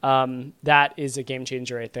That is a game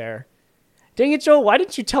changer right there. Dang it, Joel, why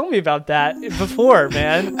didn't you tell me about that before,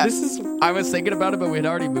 man? I was thinking about it, but we had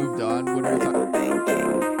already moved on when we were talking.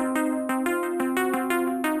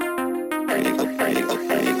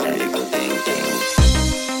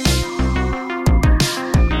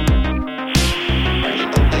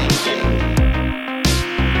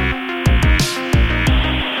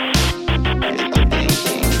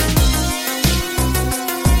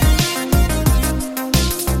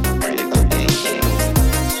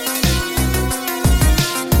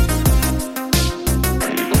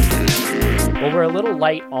 Well, we're a little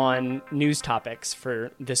light on news topics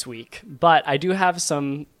for this week, but I do have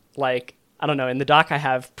some, like, I don't know, in the doc I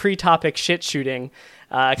have pre-topic shit shooting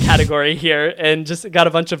category here, and just got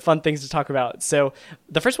a bunch of fun things to talk about. So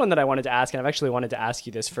the first one that I wanted to ask, and I've actually wanted to ask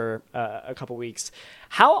you this for a couple weeks,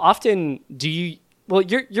 how often do you, well,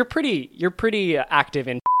 you're pretty active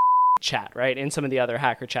in chat, right? In some of the other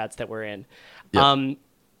hacker chats that we're in. Yep.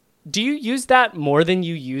 Do you use that more than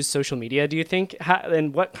you use social media, do you think?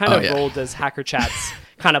 And what kind of role does hacker chats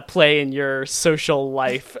kind of play in your social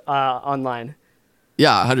life online?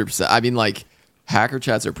 Yeah, 100%. I mean, like, hacker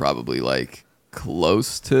chats are probably, like,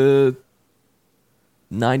 close to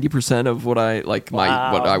 90% of what I, like, what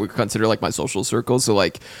I would consider, like, my social circles. So,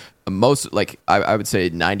 like, most, like, I would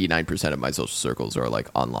say 99% of my social circles are, like,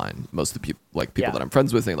 online. Most of the people, like, people that I'm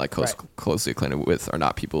friends with and, like, closely acquainted with are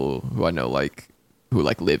not people who I know, like, who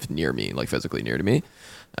like live near me, like physically near to me.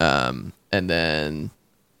 And then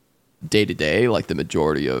day to day, like the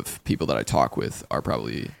majority of people that I talk with are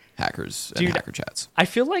probably hackers and hacker chats. I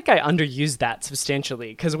feel like I underuse that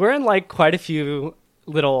substantially because we're in like quite a few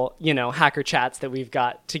little, hacker chats that we've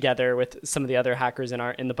got together with some of the other hackers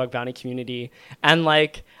in the bug bounty community. And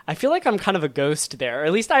like, I feel like I'm kind of a ghost there, or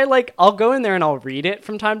at least I'll go in there and I'll read it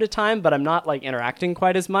from time to time, but I'm not like interacting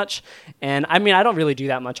quite as much. And I mean, I don't really do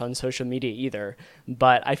that much on social media either,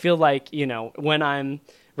 but I feel like, when I'm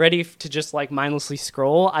ready to just like mindlessly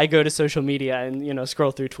scroll, I go to social media and,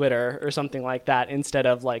 scroll through Twitter or something like that instead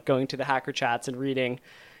of like going to the hacker chats and reading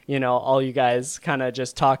all you guys kind of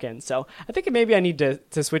just talking. So I think maybe I need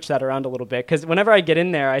to switch that around a little bit, because whenever I get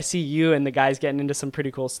in there, I see you and the guys getting into some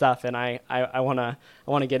pretty cool stuff, and I want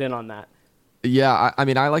to get in on that. Yeah, I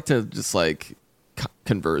mean, I like to just like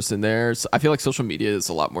converse in there. So I feel like social media is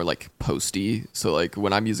a lot more like posty. So like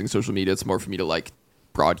when I'm using social media, it's more for me to like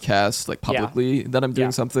broadcast like publicly that I'm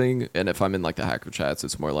doing something. And if I'm in like the hacker chats,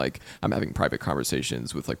 it's more like I'm having private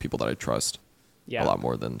conversations with like people that I trust a lot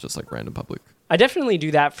more than just like random public. I definitely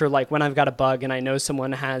do that for like when I've got a bug and I know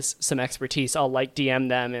someone has some expertise. I'll like DM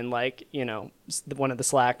them in like, one of the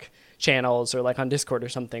Slack channels or like on Discord or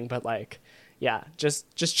something. But like, just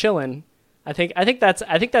chilling. I think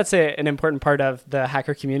that's an important part of the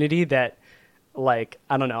hacker community that, like,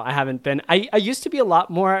 I don't know, I haven't been. I used to be a lot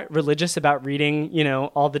more religious about reading,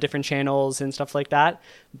 all the different channels and stuff like that.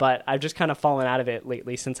 But I've just kind of fallen out of it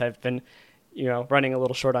lately since I've been, running a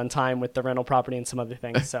little short on time with the rental property and some other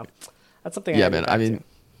things. So. That's something. I mean,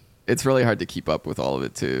 it's really hard to keep up with all of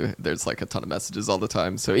it too. There's like a ton of messages all the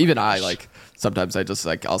time. So even I like sometimes I just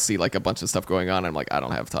like I'll see like a bunch of stuff going on. And I'm like, I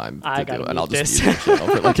don't have time to do it, and I'll just mute the channel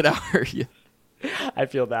for like an hour. Yeah. I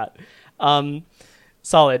feel that.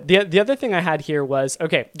 Solid. The other thing I had here was,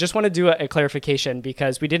 okay, just want to do a clarification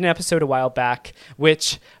because we did an episode a while back,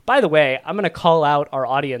 which, by the way, I'm going to call out our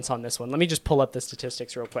audience on this one. Let me just pull up the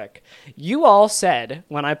statistics real quick. You all said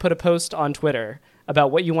when I put a post on Twitter about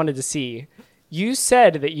what you wanted to see, you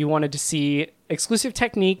said that you wanted to see exclusive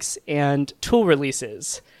techniques and tool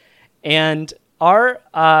releases. And our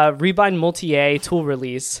Rebind Multi-A tool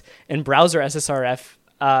release and browser SSRF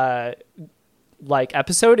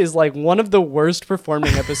episode is like one of the worst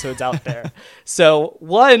performing episodes out there. So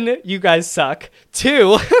 1, you guys suck.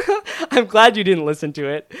 2, I'm glad you didn't listen to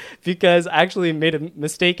it because I actually made a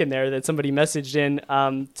mistake in there that somebody messaged in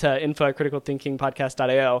to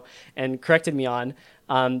info@criticalthinkingpodcast.io and corrected me on.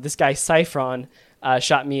 This guy Cyphron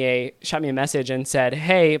shot me a message and said,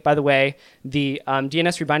 "Hey, by the way, the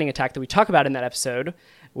DNS rebinding attack that we talk about in that episode,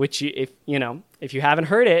 which if you haven't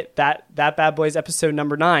heard it, that bad boy's episode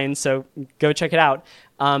number 9, so go check it out.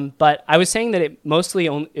 But I was saying that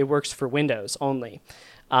it works for Windows only,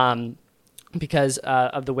 because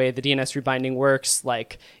of the way the DNS rebinding works.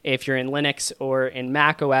 Like if you're in Linux or in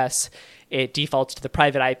Mac OS, it defaults to the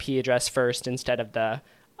private IP address first instead of the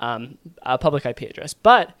public IP address.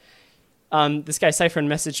 But this guy Cyphron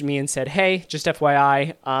messaged me and said, "Hey, just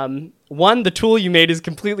FYI, 1, the tool you made is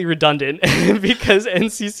completely redundant because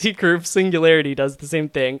NCC Group Singularity does the same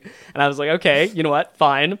thing." And I was like, okay, you know what?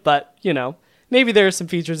 Fine. But, maybe there are some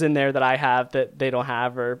features in there that I have that they don't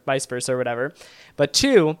have or vice versa or whatever. But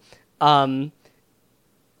 2,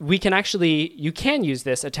 you can use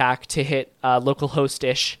this attack to hit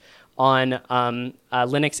localhost-ish on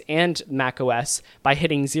Linux and Mac OS by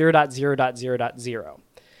hitting 0.0.0.0.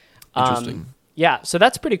 Interesting. Yeah, so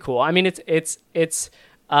that's pretty cool. I mean, it's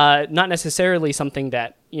not necessarily something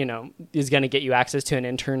that, is going to get you access to an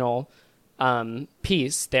internal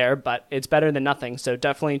piece there, but it's better than nothing. So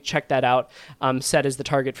definitely check that out. Set as the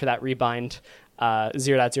target for that rebind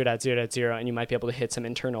 0.0.0.0, and you might be able to hit some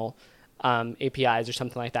internal APIs or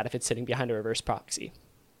something like that if it's sitting behind a reverse proxy.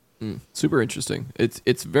 Super interesting.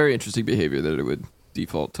 It's very interesting behavior that it would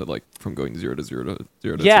default to like from going 0.0 to 0.0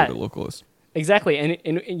 to localhost. Exactly,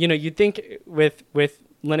 and you'd think with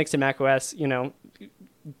Linux and Mac OS,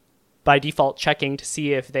 by default checking to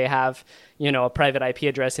see if they have a private IP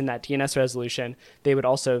address in that DNS resolution, they would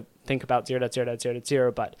also think about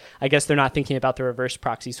 0.0.0.0, but I guess they're not thinking about the reverse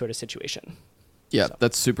proxy sort of situation. Yeah, so.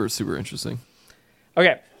 That's super, super interesting.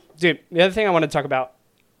 Okay, dude, the other thing I want to talk about,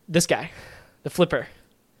 this guy, the Flipper.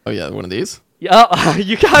 Oh yeah, one of these? Yeah, are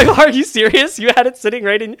you serious? You had it sitting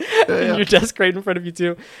right in your desk right in front of you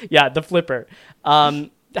too? Yeah, the Flipper.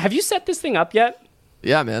 Have you set this thing up yet?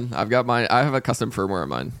 Yeah, man. I've got mine. I have a custom firmware on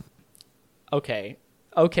mine. Okay,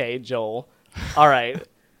 Joel. All right,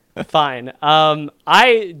 fine.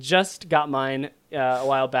 I just got mine a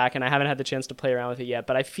while back, and I haven't had the chance to play around with it yet,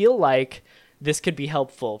 but I feel like this could be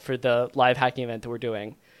helpful for the live hacking event that we're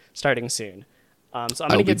doing starting soon. So I'm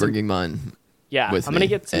going to get bringing mine. Yeah, I'm going to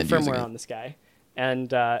get some firmware on this guy,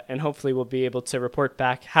 and hopefully we'll be able to report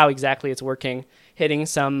back how exactly it's working, hitting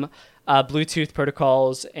some Bluetooth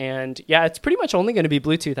protocols, and yeah, it's pretty much only going to be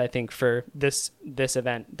Bluetooth, I think, for this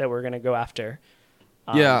event that we're going to go after.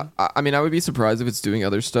 Yeah, I mean, I would be surprised if it's doing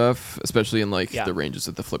other stuff, especially in the ranges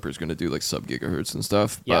that the Flipper is going to do, like sub-gigahertz and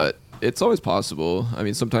stuff, but it's always possible. I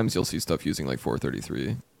mean, sometimes you'll see stuff using like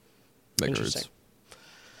 433 megahertz. Interesting.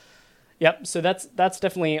 Yep, so that's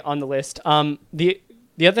definitely on the list. The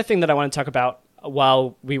other thing that I want to talk about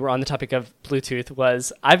while we were on the topic of Bluetooth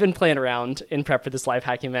was I've been playing around in prep for this live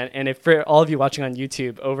hacking event, and if for all of you watching on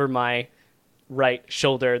YouTube, over my right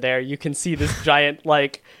shoulder there, you can see this giant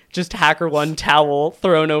just HackerOne towel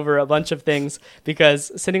thrown over a bunch of things,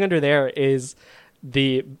 because sitting under there is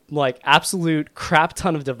the absolute crap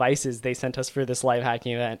ton of devices they sent us for this live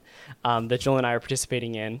hacking event that Joel and I are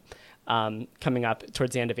participating in coming up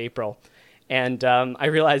towards the end of April. And I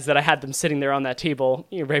realized that I had them sitting there on that table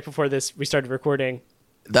right before we started recording.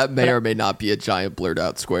 That may or may not be a giant blurred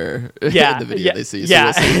out square in the video they see. Yeah,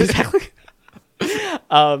 exactly.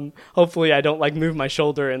 Hopefully I don't move my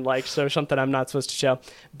shoulder and show something I'm not supposed to show.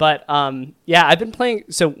 But I've been playing.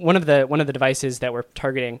 So one of the devices that we're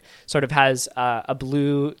targeting sort of has a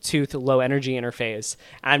Bluetooth low energy interface.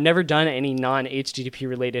 And I've never done any non-HTTP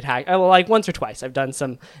related hack. Well, once or twice I've done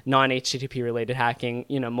some non-HTTP related hacking,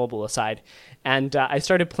 mobile aside. And I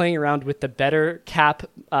started playing around with the Better Cap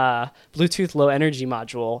Bluetooth low energy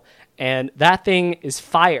module, and that thing is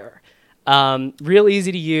fire. Real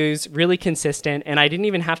easy to use, really consistent, and I didn't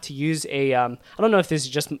even have to use a I don't know if this is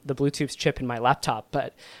just the Bluetooth chip in my laptop,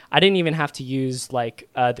 but I didn't even have to use the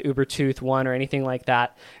Ubertooth one or anything like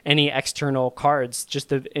that, any external cards. Just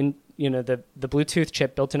the Bluetooth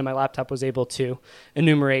chip built into my laptop was able to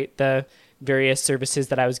enumerate the various services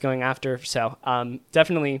that I was going after. So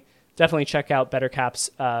definitely check out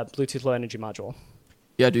BetterCap's Bluetooth low energy module.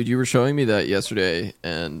 Yeah, dude, you were showing me that yesterday,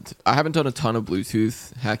 and I haven't done a ton of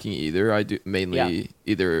Bluetooth hacking either. I do mainly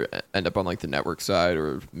either end up on the network side,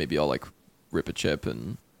 or maybe I'll rip a chip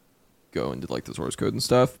and go into the source code and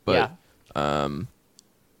stuff. But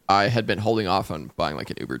I had been holding off on buying an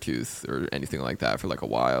Ubertooth or anything like that for a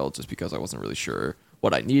while, just because I wasn't really sure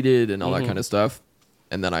what I needed and all that kind of stuff.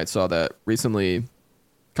 And then I saw that recently, a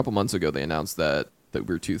couple months ago, they announced that the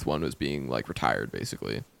Ubertooth one was being retired,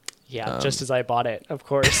 basically. Yeah, just as I bought it, of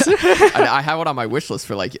course. I had one on my wish list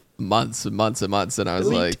for months and months and months, and I was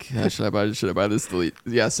should I buy this? Delete.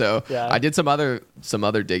 Yeah, so I did some other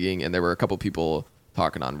digging, and there were a couple people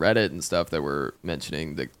talking on Reddit and stuff that were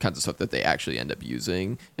mentioning the kinds of stuff that they actually end up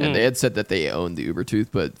using. And they had said that they own the Ubertooth,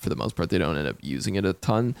 but for the most part, they don't end up using it a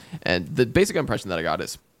ton. And the basic impression that I got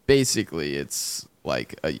is basically it's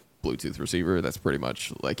like a Bluetooth receiver. That's pretty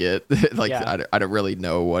much it. I don't really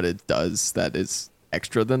know what it does that is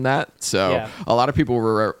extra than that. So a lot of people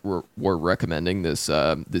were recommending this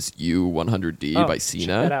U100D by Cena.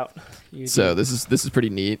 Check that out. So this is pretty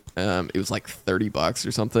neat. It was $30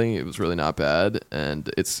 or something. It was really not bad, and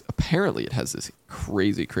it has this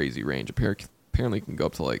crazy range. Apparently it can go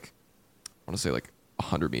up to I want to say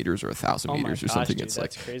 100 meters or 1,000 meters or something. Dude, it's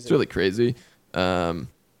crazy. It's really crazy. And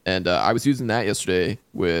I was using that yesterday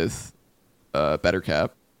with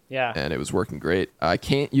BetterCap. Yeah. And it was working great. I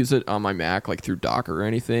can't use it on my Mac like through Docker or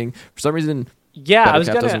anything. For some reason, yeah,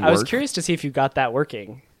 Bettercat I was curious to see if you got that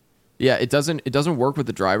working. Yeah, it doesn't work with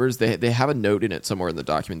the drivers. They have a note in it somewhere in the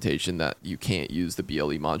documentation that you can't use the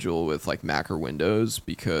BLE module with like Mac or Windows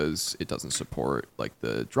because it doesn't support like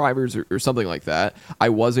the drivers or something like that. I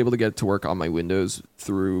was able to get it to work on my Windows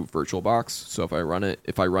through VirtualBox. So if I run it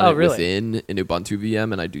really? within an Ubuntu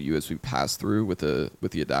VM and I do USB pass through with the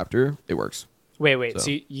adapter, it works. Wait. So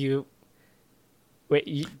you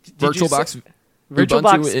VirtualBox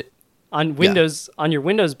VirtualBox on Windows on your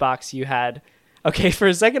Windows box you had. Okay, for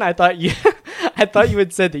a second I thought you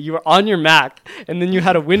had said that you were on your Mac and then you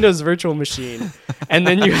had a Windows virtual machine and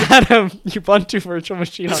then you had a Ubuntu virtual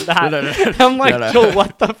machine on that. No. I'm like, Joel,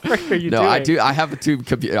 what the frick are you doing? No, I do. I have two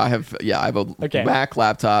computers. I have a Mac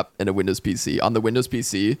laptop and a Windows PC. On the Windows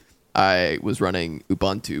PC, I was running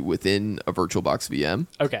Ubuntu within a VirtualBox VM.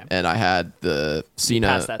 Okay. And I had the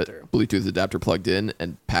Cena Bluetooth adapter plugged in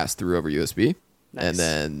and passed through over USB. Nice. And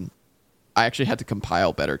then I actually had to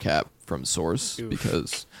compile Bettercat from source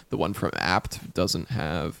because the one from apt doesn't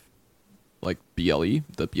have like the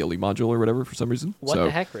BLE module or whatever for some reason. What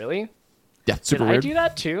the heck, really? Yeah, super weird. Did I do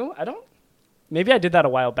that too? Maybe I did that a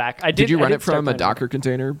while back. Did you run it from a Docker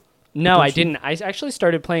container? No, I didn't. I actually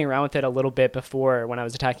started playing around with it a little bit before when I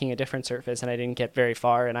was attacking a different surface and I didn't get very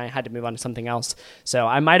far and I had to move on to something else. So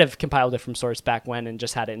I might have compiled it from source back when and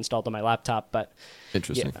just had it installed on my laptop. But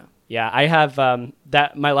interesting. Yeah, I have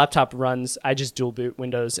that. My laptop runs. I just dual boot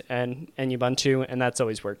Windows and Ubuntu, and that's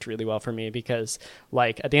always worked really well for me because,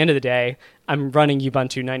 like, at the end of the day, I'm running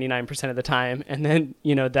Ubuntu 99% of the time, and then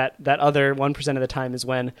that other 1% of the time is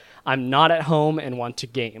when I'm not at home and want to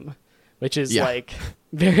game, which is like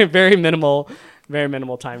very very minimal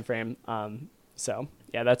time frame. So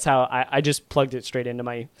yeah, that's how I just plugged it straight into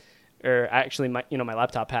my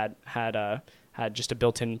laptop had just a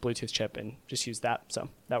built-in Bluetooth chip and just used that. So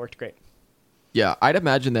that worked great. Yeah, I'd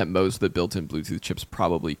imagine that most of the built-in Bluetooth chips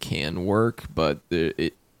probably can work, but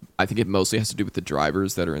I think it mostly has to do with the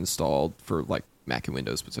drivers that are installed for like Mac and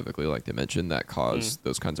Windows specifically, like they mentioned, that cause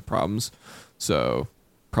those kinds of problems. So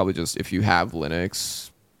probably just if you have Linux,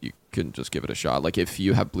 you can just give it a shot. Like if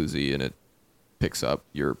you have BlueZ and it picks up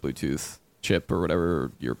your Bluetooth chip or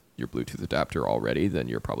whatever, your Bluetooth adapter already, then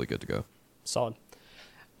you're probably good to go. Solid.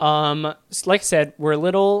 Like I said, we're a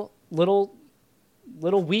little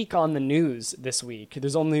weak on the news this week.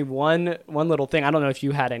 There's only one little thing. I don't know if you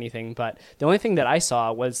had anything, but the only thing that I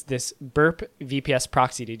saw was this burp VPS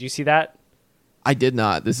proxy. Did you see that? I did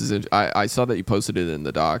not. I saw that you posted it in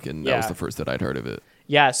the doc, and that was the first that I'd heard of it.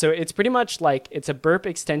 Yeah, so it's pretty much like it's a burp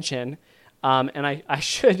extension, and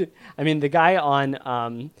the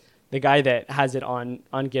guy that has it on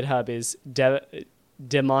GitHub is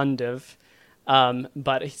Demondiv.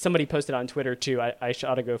 But somebody posted on Twitter too. I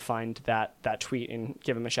ought to go find that tweet and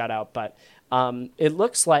give him a shout out. But it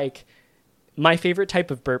looks like my favorite type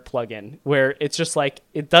of burp plugin, where it's just like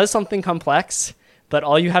it does something complex, but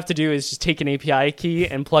all you have to do is just take an API key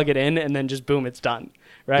and plug it in, and then just boom, it's done.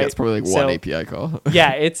 Right? Yeah, it's probably like one API call.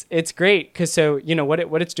 Yeah, it's great because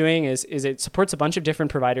what it's doing is it supports a bunch of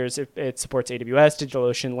different providers. It supports AWS,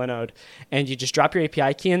 DigitalOcean, Linode, and you just drop your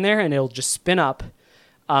API key in there, and it'll just spin up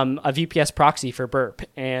a VPS proxy for burp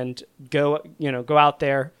and go out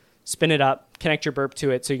there, spin it up, connect your burp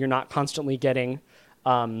to it, so you're not constantly getting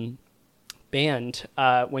banned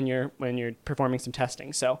when you're performing some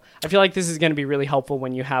testing. So I feel like this is going to be really helpful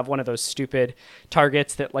when you have one of those stupid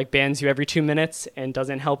targets that like bans you every 2 minutes and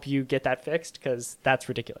doesn't help you get that fixed, because that's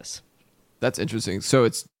ridiculous. That's interesting. So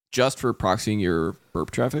it's just for proxying your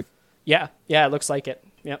burp traffic? Yeah, it looks like it.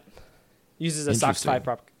 Yep. Uses a SOCKS 5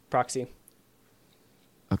 proxy.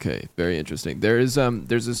 Okay, very interesting. There's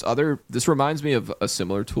this reminds me of a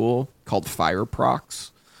similar tool called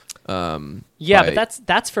Fireprox. But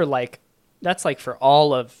that's for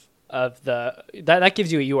all of the that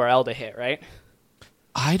gives you a URL to hit, right?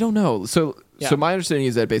 I don't know. So my understanding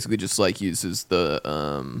is that it basically just like uses the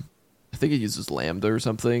I think it uses Lambda or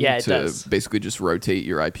something to basically just rotate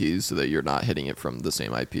your IPs so that you're not hitting it from the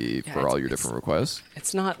same IP for all your different requests.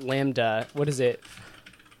 It's not Lambda. What is it?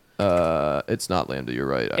 It's not Lambda. You're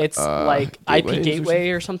right. It's like IP gateway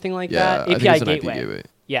or something like that. API gateway. IP gateway.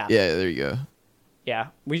 Yeah. Yeah. There you go. Yeah.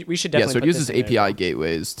 We should definitely. So it uses API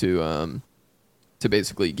gateways to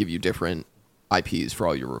basically give you different IPs for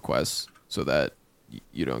all your requests, so that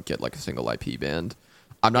you don't get like a single IP band.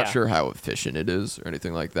 I'm not sure how efficient it is or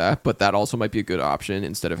anything like that, but that also might be a good option.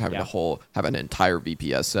 Instead of having have an entire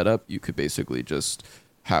VPS setup, you could basically just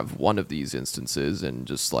have one of these instances and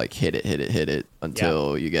just like hit it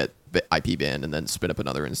until you get IP banned, and then spin up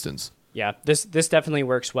another instance. Yeah, this definitely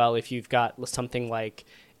works well if you've got something like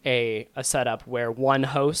a setup where one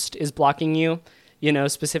host is blocking you,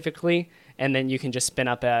 specifically, and then you can just spin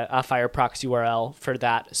up a Fireprox URL for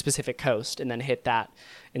that specific host and then hit that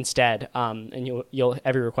instead, and you'll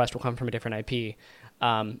every request will come from a different IP.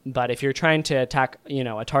 But if you're trying to attack,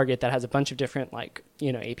 a target that has a bunch of different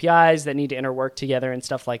APIs that need to interwork together and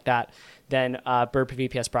stuff like that, then Burp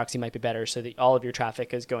VPS proxy might be better, so that all of your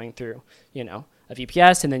traffic is going through, a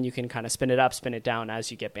VPS, and then you can kind of spin it up, spin it down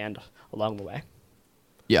as you get banned along the way.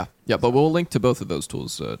 Yeah, but we'll link to both of those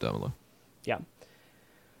tools down below. Yeah.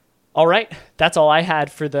 All right, that's all I had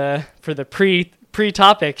for the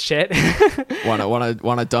pre-topic shit. wanna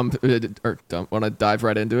dive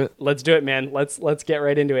right into it? Let's do it, man. Let's get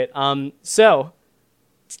right into it. So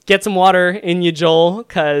get some water in you, Joel,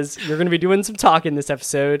 because you're going to be doing some talking this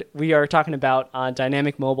episode. We are talking about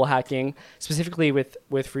dynamic mobile hacking, specifically with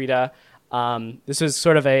Frida. This was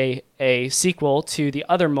sort of a sequel to the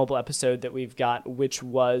other mobile episode that we've got, which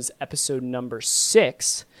was episode number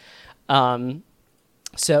 6.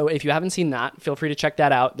 So if you haven't seen that, feel free to check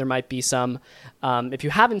that out. There might be some, if you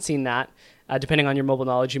haven't seen that, depending on your mobile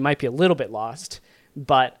knowledge, you might be a little bit lost.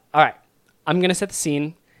 But all right, I'm going to set the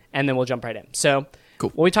scene and then we'll jump right in. So cool.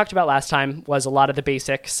 What we talked about last time was a lot of the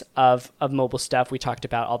basics of mobile stuff. We talked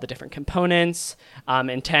about all the different components,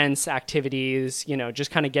 intents, activities,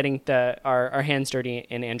 just kind of getting our hands dirty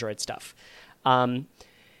in Android stuff.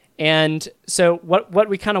 And so what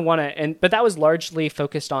we kind of want to, but that was largely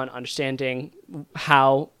focused on understanding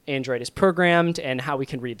how Android is programmed and how we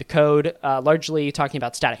can read the code, largely talking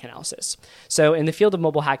about static analysis. So in the field of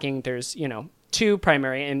mobile hacking, there's, two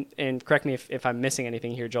primary, and correct me if I'm missing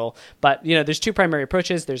anything here, Joel, but there's two primary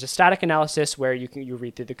approaches. There's a static analysis where you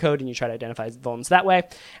read through the code and you try to identify vulns that way.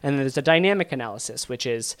 And then there's a dynamic analysis, which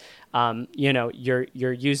is, you're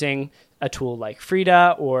using a tool like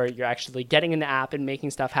Frida, or you're actually getting in the app and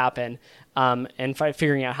making stuff happen, and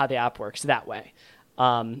figuring out how the app works that way.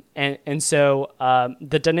 So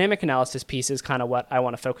the dynamic analysis piece is kind of what I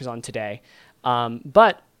want to focus on today.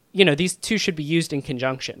 But these two should be used in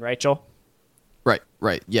conjunction, right, Joel?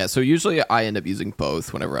 Right. Yeah. So usually I end up using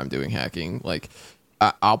both whenever I'm doing hacking. Like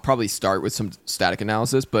I'll probably start with some static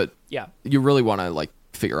analysis, but yeah, you really want to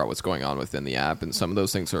figure out what's going on within the app. And some of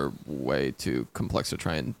those things are way too complex to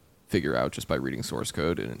try and figure out just by reading source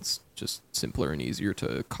code. And it's just simpler and easier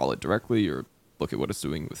to call it directly or look at what it's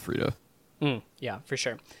doing with Frida. Yeah, for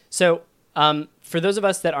sure. So for those of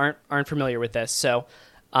us that aren't familiar with this, so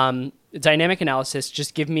dynamic analysis,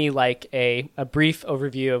 just give me a brief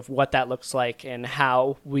overview of what that looks like and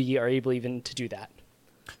how we are able even to do that.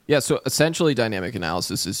 Yeah, so essentially dynamic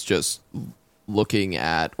analysis is just looking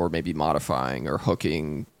at or maybe modifying or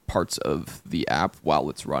hooking parts of the app while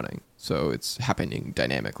it's running. So it's happening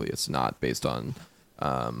dynamically. It's not based on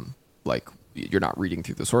you're not reading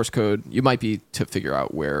through the source code. You might be to figure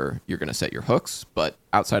out where you're going to set your hooks, but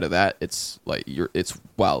outside of that, it's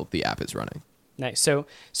while the app is running. Nice.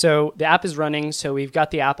 So the app is running. So we've got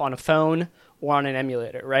the app on a phone or on an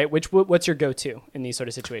emulator, right? What's your go-to in these sort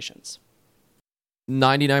of situations?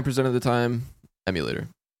 99% of the time, emulator.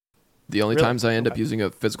 The only times I end up using a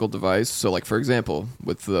physical device. So for example,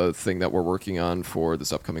 with the thing that we're working on for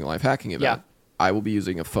this upcoming live hacking event, I will be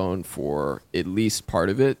using a phone for at least part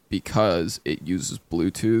of it because it uses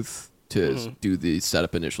Bluetooth to do the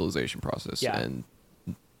setup initialization process. Yeah. And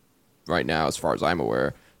right now, as far as I'm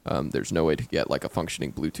aware, there's no way to get a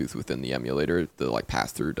functioning Bluetooth within the emulator. The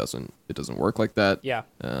pass-through doesn't work like that. Yeah.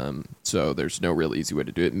 So there's no real easy way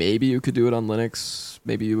to do it. Maybe you could do it on Linux.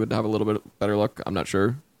 Maybe you would have a little bit better luck. I'm not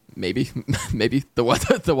sure. Maybe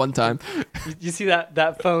the one time. You see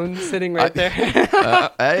that phone sitting right there?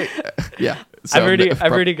 Yeah. So I've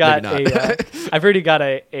already got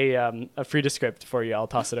a Frida script for you. I'll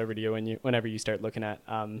toss it over to you whenever you start looking at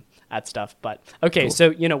stuff. But okay, cool. So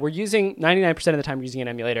we're using 99% of the time we're using an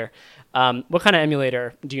emulator. What kind of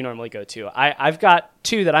emulator do you normally go to? I've got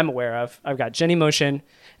two that I'm aware of. I've got Genymotion,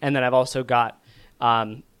 and then I've also got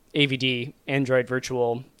AVD, Android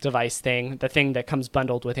Virtual Device thing, the thing that comes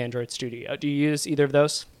bundled with Android Studio. Do you use either of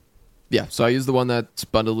those? Yeah, so I use the one that's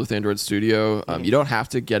bundled with Android Studio. You don't have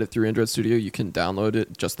to get it through Android Studio. You can download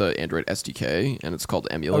it, just the Android SDK, and it's called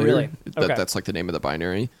Emulator. Oh, really? Okay. That's the name of the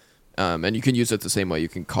binary. And you can use it the same way. You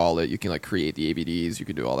can call it. You can create the AVDs. You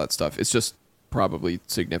can do all that stuff. It's just probably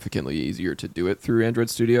significantly easier to do it through Android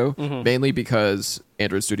Studio, mainly because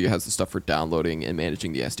Android Studio has the stuff for downloading and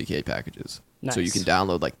managing the SDK packages. Nice. So you can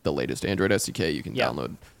download the latest Android SDK. You can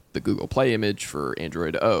download the Google Play image for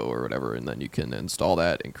Android O or whatever, and then you can install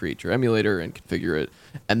that and create your emulator and configure it.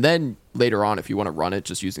 And then later on, if you want to run it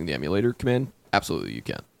just using the emulator command, absolutely you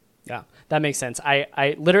can. Yeah, that makes sense.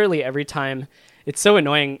 I literally every time, it's so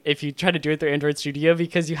annoying if you try to do it through Android Studio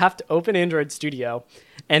because you have to open Android Studio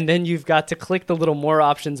and then you've got to click the little more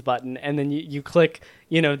options button and then you click,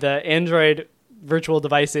 the Android virtual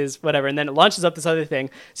devices, whatever, and then it launches up this other thing.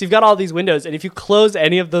 So you've got all these windows, and if you close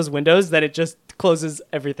any of those windows, then it just closes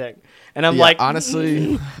everything. And I'm like,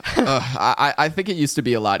 honestly, I think it used to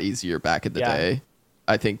be a lot easier back in the day.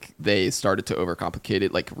 I think they started to overcomplicate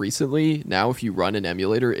it like recently. Now, if you run an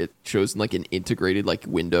emulator, it shows like an integrated like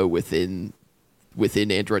window within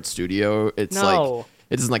Android Studio. It's like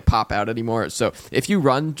it doesn't like pop out anymore. So if you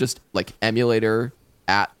run just like emulator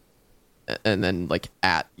at and then like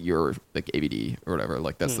at your like AVD or whatever,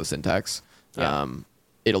 like that's the syntax.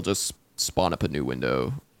 It'll just spawn up a new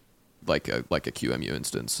window, like a QEMU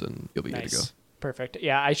instance, and you'll be good to go. Perfect.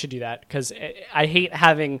 Yeah, I should do that because I hate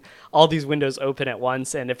having all these windows open at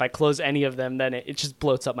once, and if I close any of them, then it just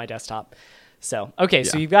bloats up my desktop. So okay,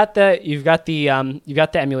 so you've got the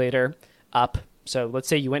emulator up. So let's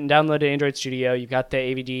say you went and downloaded Android Studio. You've got the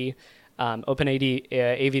AVD, open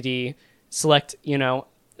AVD, select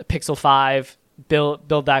Pixel 5,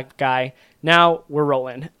 build that guy. Now we're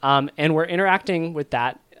rolling, and we're interacting with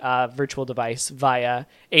that virtual device via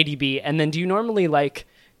ADB. And then do you normally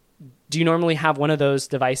have one of those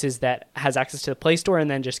devices that has access to the Play Store and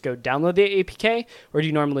then just go download the APK, or do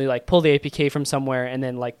you normally like pull the APK from somewhere and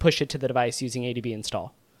then like push it to the device using ADB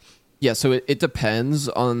install? Yeah, so it depends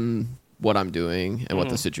on what I'm doing and what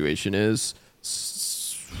the situation is.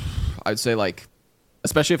 I'd say like,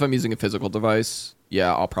 especially if I'm using a physical device,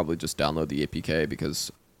 I'll probably just download the APK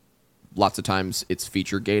because lots of times it's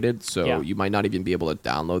feature gated. So you might not even be able to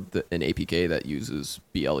download an APK that uses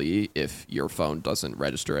BLE if your phone doesn't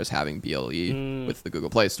register as having BLE with the Google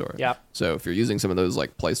Play Store. Yeah. So if you're using some of those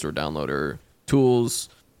like Play Store downloader tools,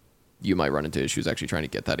 you might run into issues actually trying to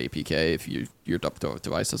get that APK if your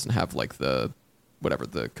device doesn't have like the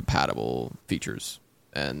compatible features.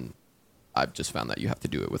 And I've just found that you have to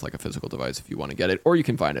do it with like a physical device if you want to get it, or you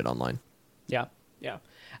can find it online. Yeah.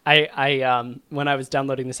 I when I was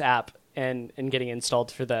downloading this app and getting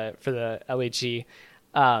installed for the LHG,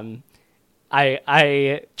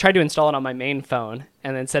 I tried to install it on my main phone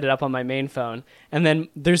and then set it up on my main phone. And then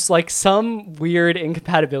there's like some weird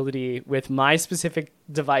incompatibility with my specific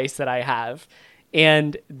device that I have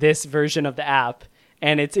and this version of the app.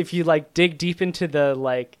 And it's, if you like dig deep into the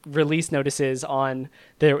like release notices on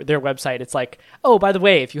their website, it's like, oh, by the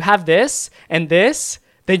way, if you have this and this,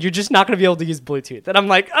 then you're just not going to be able to use Bluetooth. And I'm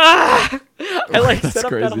like, I like set up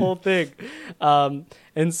crazy. That whole thing.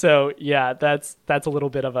 And so, that's a little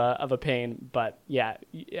bit of a pain, but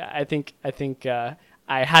I think I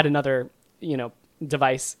had another,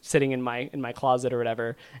 device sitting in my closet or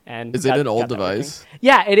whatever. And is it an old device?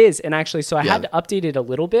 Yeah, it is. And actually, so I had to update it a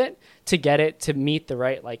little bit to get it to meet the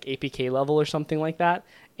right like APK level or something like that.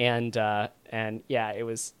 And it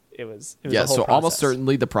was a whole so process. Almost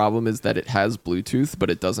certainly the problem is that it has Bluetooth,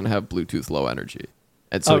 but it doesn't have Bluetooth Low Energy.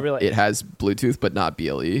 And so really? It has Bluetooth, but not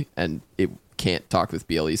BLE, and it can't talk with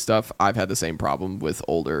BLE stuff. I've had the same problem with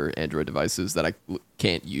older Android devices that I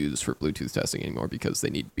can't use for Bluetooth testing anymore because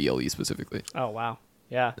they need BLE specifically. Oh, wow.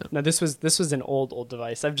 Yeah. No, this was an old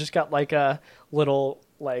device. I've just got like a little,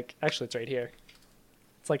 like, actually it's right here.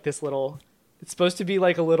 It's like this little, it's supposed to be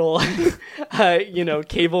like a little,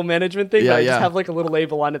 cable management thing. Yeah, but I just have like a little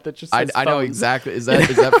label on it that just says I know exactly. Is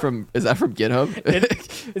that from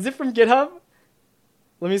GitHub? Is it from GitHub?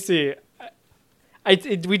 Let me see.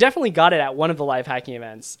 We definitely got it at one of the live hacking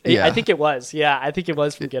events. I think it was. Yeah, I think it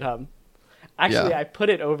was from GitHub. Actually, I put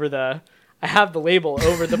it over I have the label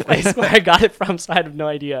over the place where I got it from, so I have no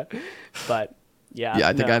idea. But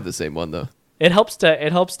I think I have the same one though. It helps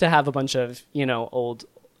to have a bunch of old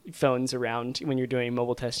phones around when you're doing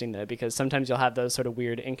mobile testing though, because sometimes you'll have those sort of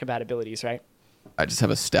weird incompatibilities, right? I just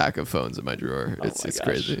have a stack of phones in my drawer. It's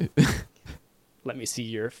crazy. Let me see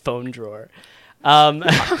your phone drawer. Anyway,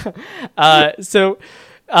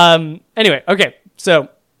 okay. So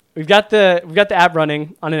we've got the app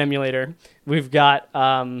running on an emulator. We've got,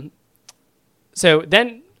 so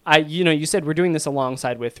then you said we're doing this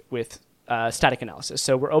alongside with static analysis.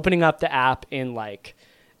 So we're opening up the app in like,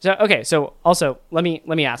 so also let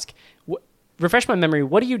me ask, refresh my memory.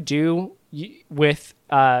 What do you do with,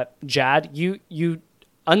 JAD? You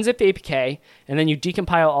unzip the APK and then you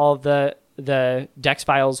decompile all of the DEX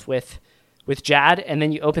files with JAD, and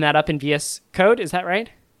then you open that up in VS Code. Is that right?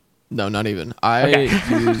 No, not even. I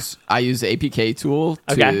use the APK tool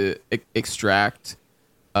to extract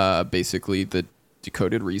basically the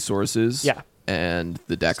decoded resources and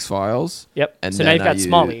the DEX files. Yep. And so now you've got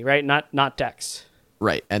Smalley, right? Not DEX.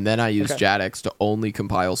 Right, and then I use Okay. JADX to only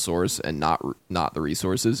compile source and not the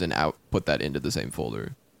resources, and output that into the same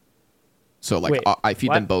folder. So like Wait, I feed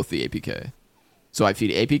what? them both the APK. So I feed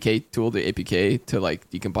APK tool to APK to like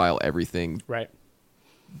decompile everything, Right.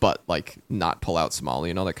 but like not pull out Somali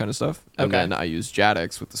and all that kind of stuff. And Okay. then I use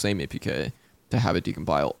JADX with the same APK to have it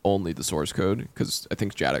decompile only the source code, because I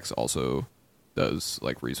think JADX also does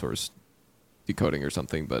like resource decoding or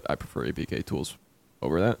something, but I prefer APK tools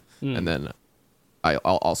over that. And then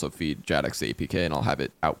I'll also feed JADX the APK, and I'll have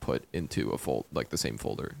it output into a like the same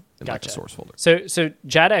folder in like a Gotcha. source folder. So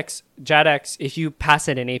JADX, if you pass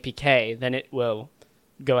it an APK, then it will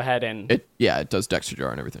go ahead and. It does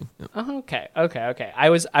Dextrajar and everything. Yeah. Oh, okay. I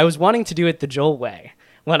was wanting to do it the Joel way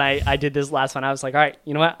when I did this last one. I was like, all right,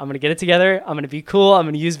 you know what? I'm gonna get it together. I'm gonna be cool. I'm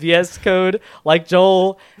gonna use VS Code like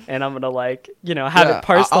Joel, and I'm gonna have it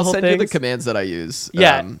parse the I'll whole send thing. you the commands that I use.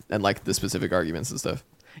 Yeah. And like the specific arguments and stuff.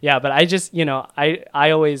 Yeah, but I just, I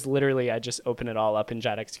always literally, I just open it all up in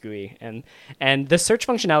JADX GUI, and the search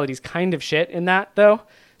functionality is kind of shit in that though.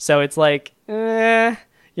 So it's like, not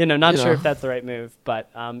sure if that's the right move,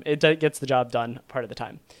 but gets the job done part of the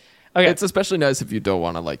time. Okay. It's especially nice if you don't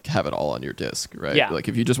want to like have it all on your disk, right? Yeah. Like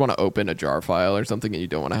if you just want to open a jar file or something and you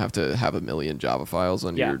don't want to have a million Java files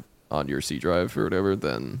on your C drive or whatever,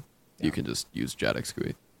 then you can just use JADX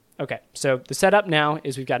GUI. Okay, so the setup now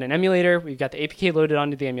is we've got an emulator, we've got the APK loaded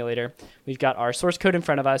onto the emulator, we've got our source code in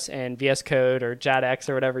front of us and VS Code or JADX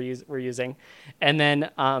or whatever we're using, and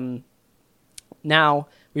then now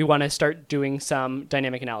we want to start doing some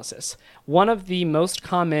dynamic analysis. One of the most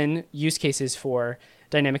common use cases for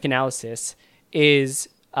dynamic analysis is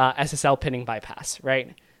SSL pinning bypass,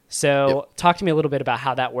 right? So Talk to me a little bit about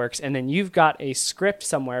how that works, and then you've got a script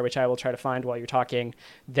somewhere, which I will try to find while you're talking,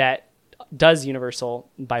 that does universal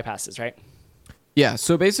bypasses, right? Yeah,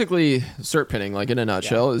 so basically cert pinning, like in a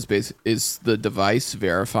nutshell, is the device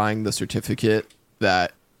verifying the certificate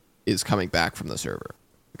that is coming back from the server.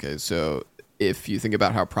 Okay, so if you think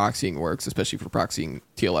about how proxying works, especially for proxying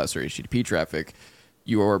TLS or HTTP traffic,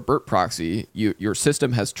 your burp proxy, your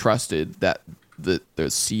system has trusted that the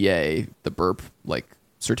CA, the burp like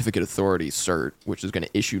certificate authority cert, which is going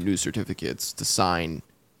to issue new certificates to sign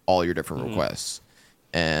all your different requests.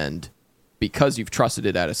 And because you've trusted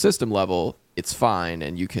it at a system level, it's fine,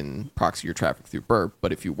 and you can proxy your traffic through burp.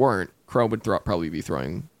 But if you weren't, Chrome would probably be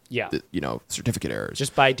throwing, certificate errors.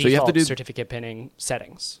 Just by default, so you have to do certificate pinning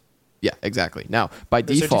settings. Yeah, exactly. Now, by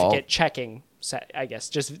default, certificate checking, I guess,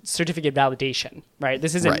 just certificate validation, right?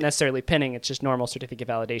 This isn't necessarily pinning; it's just normal certificate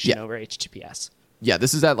validation over HTTPS. Yeah,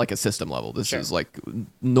 this is at like a system level. This is like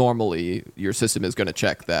normally your system is going to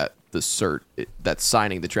check that the cert that's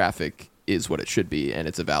signing the traffic is what it should be, and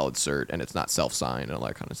it's a valid cert, and it's not self-signed and all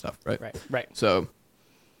that kind of stuff, right? Right. So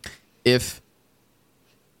if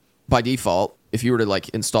by default, if you were to like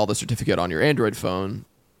install the certificate on your Android phone,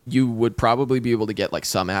 you would probably be able to get like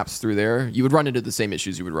some apps through there. You would run into the same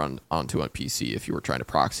issues you would run onto a PC if you were trying to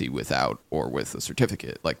proxy without or with a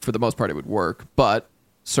certificate. Like for the most part, it would work, but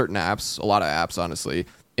certain apps, a lot of apps, honestly,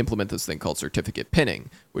 implement this thing called certificate pinning,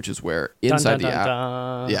 which is where inside the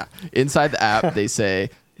app, inside the app, they say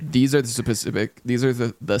these are the specific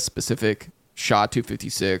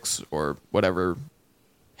SHA-256 or whatever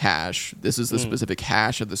hash. This is the specific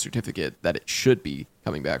hash of the certificate that it should be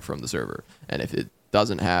coming back from the server. And if it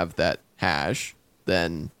doesn't have that hash,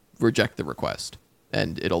 then reject the request,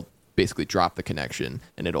 and it'll basically drop the connection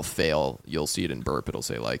and it'll fail. You'll see it in burp. It'll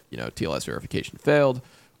say like, TLS verification failed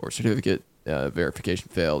or certificate verification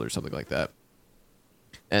failed or something like that.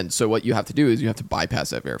 And so what you have to do is you have to bypass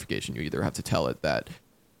that verification. You either have to tell it that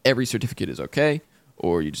every certificate is okay,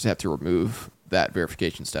 or you just have to remove that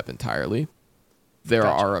verification step entirely. There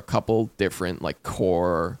are a couple different like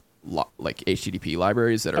core like HTTP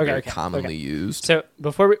libraries that are very commonly used. So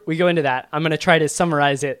before we go into that, I'm going to try to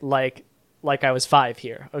summarize it like I was 5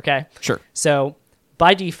 here, okay? Sure. So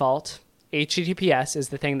by default, HTTPS is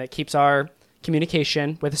the thing that keeps our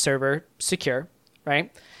communication with a server secure,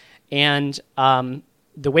 right? And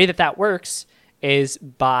the way that works is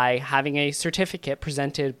by having a certificate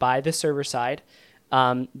presented by the server side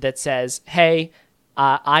that says, hey,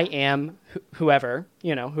 I am whoever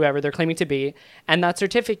they're claiming to be, and that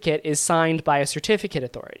certificate is signed by a certificate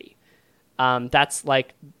authority. That's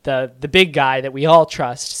like the big guy that we all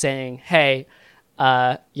trust saying, hey,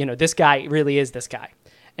 this guy really is this guy.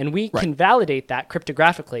 And we can validate that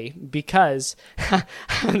cryptographically because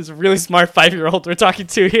this really smart 5-year-old we're talking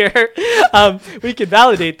to here. We can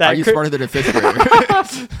validate that. Are you smarter than a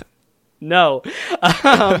 5th grader? No.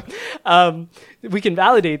 We can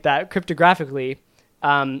validate that cryptographically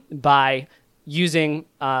by using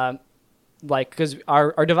like, because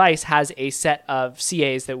our device has a set of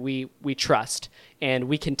CAs that we trust, and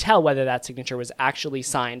we can tell whether that signature was actually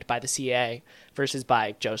signed by the CA versus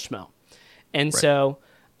by Joe Schmo. And so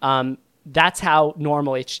that's how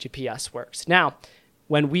normal HTTPS works. Now,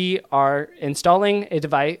 when we are installing a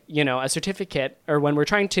device, a certificate, or when we're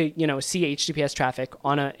trying to, see HTTPS traffic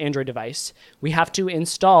on an Android device, we have to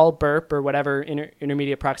install Burp or whatever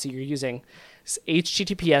intermediate proxy you're using,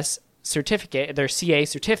 HTTPS certificate, their CA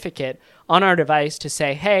certificate on our device to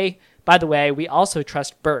say, hey, by the way, we also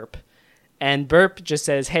trust Burp. And Burp just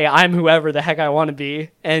says, hey, I'm whoever the heck I want to be,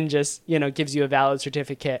 and just, gives you a valid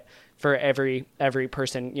certificate for every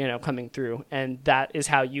person, coming through. And that is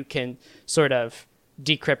how you can sort of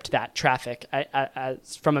decrypt that traffic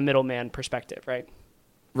from a middleman perspective, right?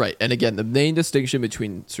 Right. And again, the main distinction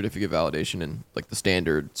between certificate validation and like the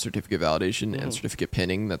standard certificate validation and certificate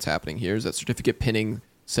pinning that's happening here is that certificate pinning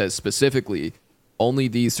says specifically only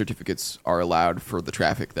these certificates are allowed for the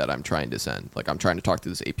traffic that I'm trying to send. Like, I'm trying to talk to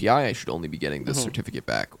this API, I should only be getting this certificate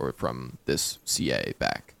back or from this CA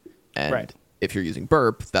back. And if you're using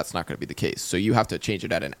Burp, that's not going to be the case. So you have to change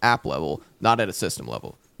it at an app level, not at a system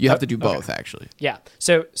level. You have to do both, actually. Yeah.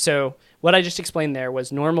 So what I just explained there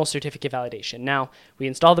was normal certificate validation. Now, we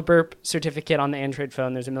install the Burp certificate on the Android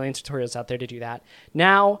phone. There's a million tutorials out there to do that.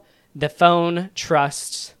 Now, the phone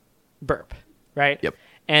trusts Burp, right? Yep.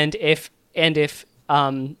 And if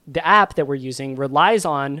the app that we're using relies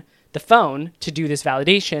on the phone to do this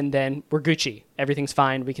validation, then we're Gucci. Everything's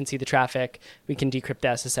fine. We can see the traffic. We can decrypt the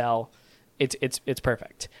SSL. It's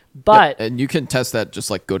perfect. But and you can test that, just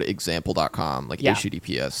like go to example.com, like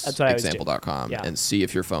HTTPS example.com, and see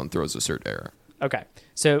if your phone throws a cert error. Okay.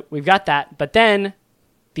 So we've got that, but then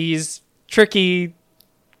these tricky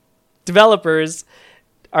developers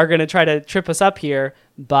are going to try to trip us up here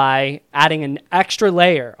by adding an extra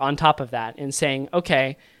layer on top of that and saying,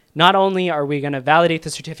 okay, not only are we going to validate the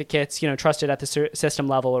certificates, trusted at the system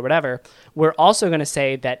level or whatever, we're also going to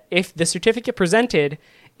say that if the certificate presented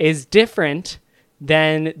is different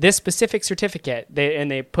than this specific certificate,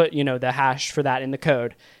 they put, the hash for that in the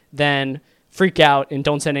code, then freak out and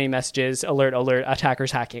don't send any messages, alert,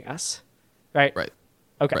 attackers hacking us. Right? Right.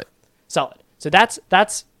 Okay. Right. Solid. So that's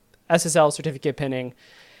SSL certificate pinning.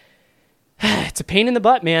 It's a pain in the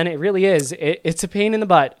butt, man. It really is. It's a pain in the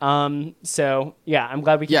butt. So yeah, I'm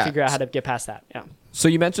glad we can figure out how to get past that. Yeah. So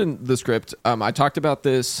you mentioned the script. I talked about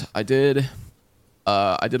this. I did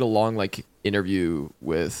a long interview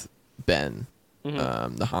with Ben, the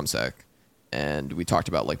HomSec, and we talked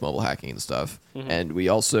about mobile hacking and stuff. And we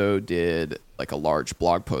also did a large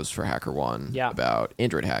blog post for HackerOne about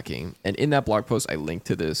Android hacking. And in that blog post, I linked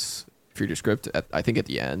to this Frida script I think at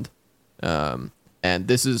the end. And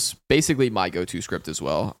this is basically my go-to script as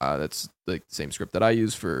well. That's the same script that I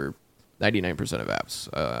use for 99% of apps.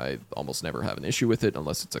 I almost never have an issue with it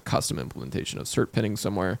unless it's a custom implementation of cert pinning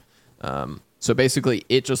somewhere. So basically,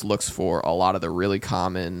 it just looks for a lot of the really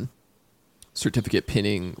common certificate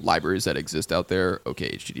pinning libraries that exist out there.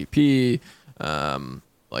 OKHTTP,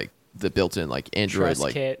 the built-in Android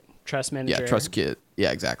TrustKit, Trust Manager. Yeah, TrustKit.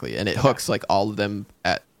 Yeah, exactly. And it hooks all of them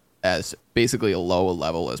as basically a low a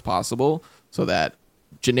level as possible, so that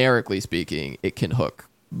generically speaking, it can hook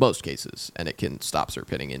most cases and it can stop cert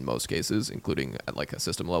pinning in most cases, including at a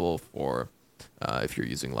system level for if you're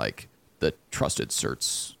using the trusted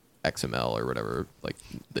certs XML or whatever,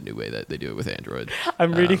 the new way that they do it with Android.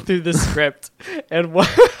 I'm reading through the script and what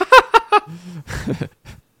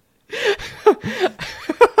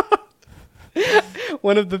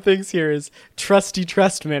one of the things here is Trusty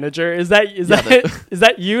Trust Manager. Is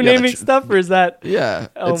that you naming stuff, or is that? Yeah,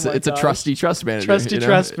 it's a Trusty Trust Manager. Trusty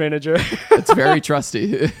Trust Manager. It's very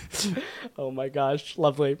trusty. Oh my gosh,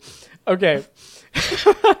 lovely. Okay.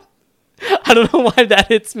 I don't know why that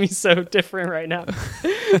hits me so different right now.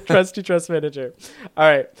 Trusty Trust Manager. All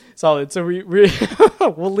right, solid. So we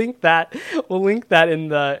we'll link that. We'll link that in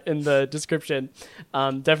the description.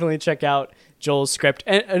 Definitely check out Joel's script.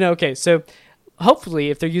 And okay, so hopefully,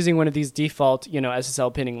 if they're using one of these default,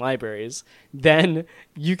 SSL pinning libraries, then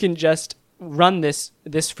you can just run this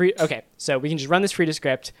free. Okay, so we can just run this Frida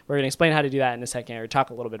script. We're going to explain how to do that in a second, or talk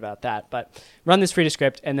a little bit about that. But run this Frida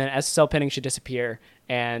script, and then SSL pinning should disappear,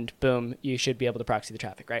 and boom, you should be able to proxy the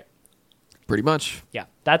traffic, right? Pretty much. Yeah,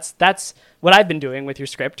 that's what I've been doing with your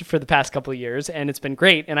script for the past couple of years, and it's been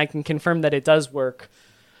great. And I can confirm that it does work.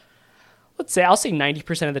 I'll say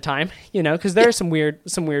 90% of the time, because there are some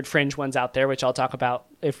weird fringe ones out there, which I'll talk about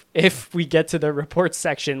if we get to the reports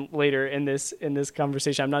section later in this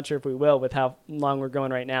conversation. I'm not sure if we will with how long we're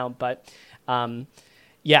going right now, but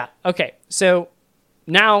yeah. Okay. So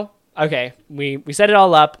now, we set it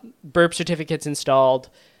all up, Burp certificates installed,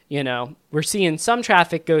 we're seeing some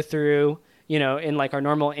traffic go through, in like our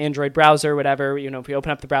normal Android browser or whatever. If we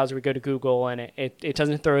open up the browser, we go to Google, and it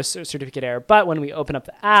doesn't throw a certificate error. But when we open up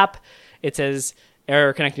the app, it says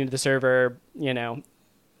error connecting to the server,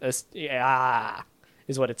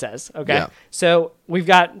 is what it says. Okay. Yeah. So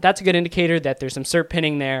that's a good indicator that there's some cert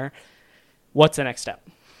pinning there. What's the next step?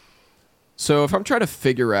 So if I'm trying to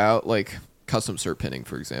figure out like custom cert pinning,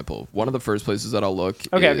 for example, one of the first places that I'll look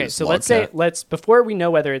Okay. is So Logcat. let's before we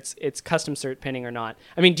know whether it's custom cert pinning or not.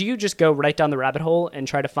 I mean, do you just go right down the rabbit hole and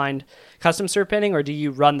try to find custom cert pinning, or do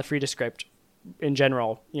you run the Frida script in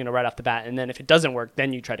general, right off the bat, and then if it doesn't work,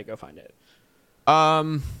 then you try to go find it?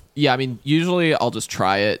 Yeah, I mean, usually I'll just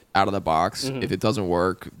try it out of the box. Mm-hmm. If it doesn't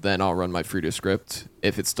work, then I'll run my Frida script.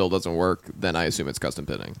 If it still doesn't work, then I assume it's custom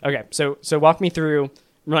pinning. Okay, so walk me through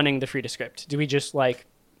running the Frida script. Do we just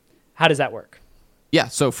how does that work? Yeah,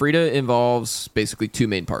 so Frida involves basically two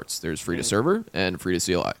main parts. There's Frida server and Frida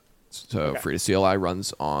CLI. So Frida CLI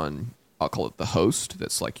runs on, I'll call it the host.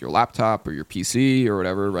 That's like your laptop or your PC or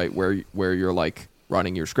whatever, right? Where you're like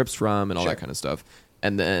running your scripts from and all that kind of stuff.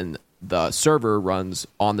 And then the server runs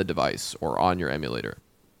on the device or on your emulator.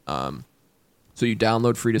 So you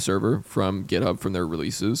download Frida server from GitHub from their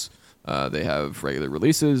releases. They have regular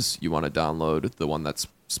releases. You want to download the one that's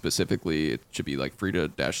specifically, it should be like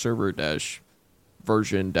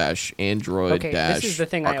Frida-server-version-Android. Okay, this is the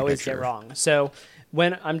thing I always get wrong. So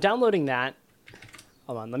when I'm downloading that,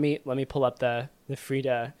 hold on, let me pull up the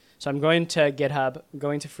Frida. So I'm going to GitHub,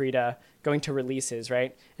 going to Frida, going to releases,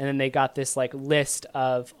 right? And then they got this like list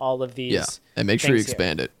of all of these. Yeah, and make sure you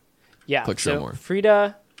expand it. Yeah, click show more.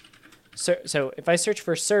 Frida. So if I search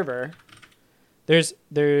for server, there's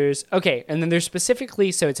okay, and then there's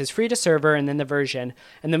specifically, so it says Frida server and then the version,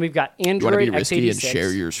 and then we've got Android. You want to be risky x86. and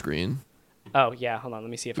share your screen? Oh yeah, hold on,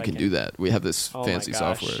 let me see if I can do that. We have this fancy my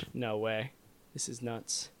gosh. software. No way, this is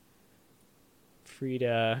nuts.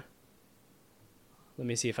 Frida. Let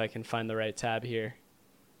me see if I can find the right tab here.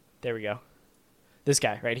 There we go. This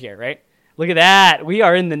guy right here, right? Look at that. We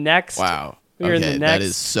are in the next. Wow. We are in the next. That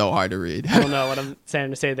is so hard to read. I don't know what I'm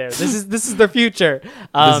trying to say there. This is the future.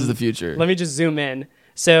 This is the future. Let me just zoom in.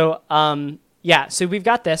 So, so we've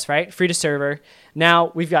got this, right? Frida server.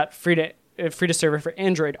 Now we've got Frida server for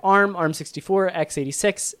Android, ARM64,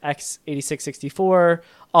 x86, x86-64,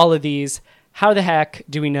 all of these. How the heck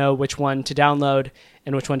do we know which one to download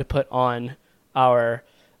and which one to put on our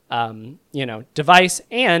device?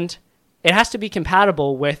 And it has to be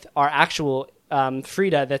compatible with our actual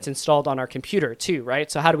Frida that's installed on our computer too, right?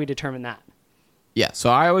 So how do we determine that? Yeah, so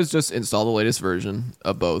I always just install the latest version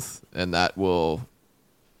of both, and that will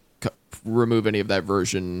remove any of that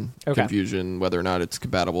version confusion, whether or not it's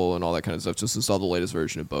compatible and all that kind of stuff. Just install the latest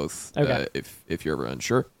version of both if you're ever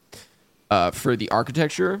unsure. For the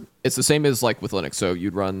architecture, it's the same as like with Linux. So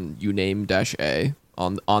you'd run uname-a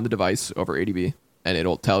on the device over ADB, and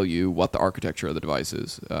it'll tell you what the architecture of the device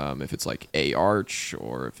is. If it's like Arch,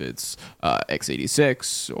 or if it's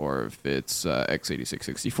x86, or if it's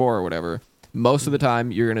x86-64 or whatever. Most of the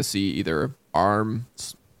time, you're going to see either ARM,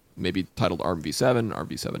 maybe titled ARM v7, ARM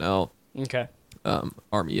v7L,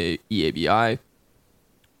 ARM EABI,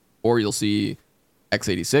 or you'll see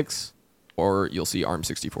x86, or you'll see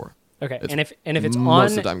ARM64. Okay, and if it's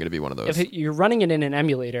most of the time going to be one of those. If you're running it in an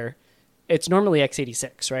emulator, it's normally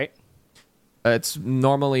x86, right? It's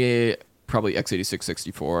normally probably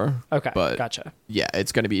x86-64. Okay, but gotcha. Yeah,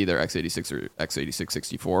 it's going to be either x86 or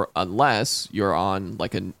x86-64, unless you're on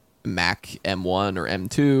like a Mac M1 or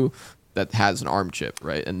M2 that has an ARM chip,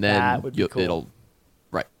 right? And then that would be cool. It'll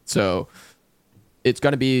right. So it's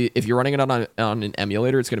going to be, if you're running it on an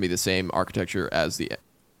emulator, it's going to be the same architecture as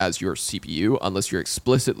your CPU, unless you're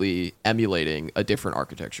explicitly emulating a different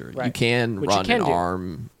architecture. Right. You can run an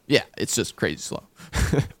ARM. Yeah, it's just crazy slow.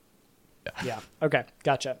 Yeah. Okay.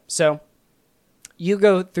 Gotcha. So you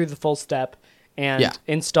go through the full step and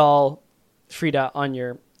install Frida on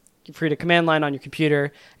your Frida command line on your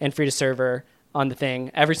computer and Frida server on the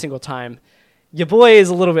thing every single time. Your boy is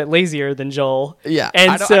a little bit lazier than Joel. Yeah.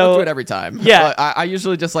 And I don't do it every time. Yeah. I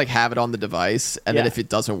usually just like have it on the device, and then if it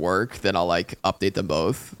doesn't work, then I'll like update them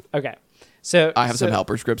both. Okay. So I have some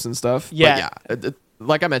helper scripts and stuff. Yeah. But yeah,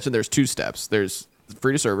 like I mentioned, there's two steps. There's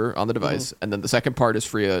Frida server on the device, and then the second part is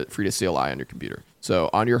Frida CLI on your computer. So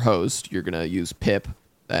on your host, you're going to use pip,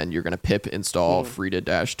 and you're going to pip install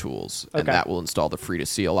Frida-tools, and that will install the Frida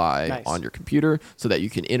CLI on your computer so that you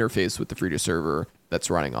can interface with the Frida server that's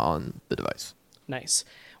running on the device. Nice.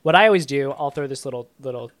 What I always do, I'll throw this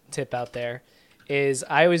little tip out there, is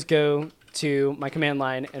I always go to my command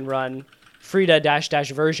line and run Frida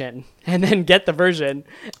 -- version, and then get the version,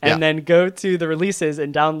 and then go to the releases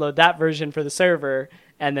and download that version for the server,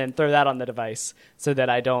 and then throw that on the device so that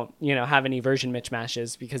I don't, have any version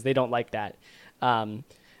mismatches because they don't like that.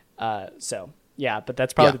 So yeah, but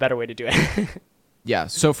that's probably the better way to do it. Yeah.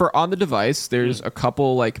 So for on the device, there's a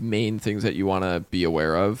couple like main things that you want to be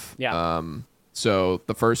aware of. Yeah. So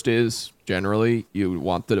the first is generally you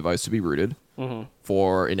want the device to be rooted.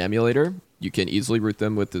 For an emulator, you can easily root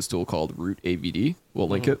them with this tool called Root AVD. We'll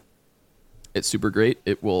link it. It's super great.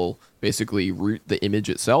 It will basically root the image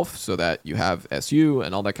itself so that you have SU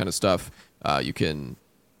and all that kind of stuff. You can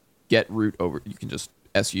get root over. You can just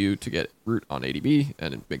SU to get root on ADB,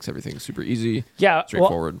 and it makes everything super easy. Yeah,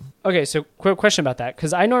 straightforward. Well, okay, so quick question about that,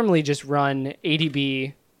 because I normally just run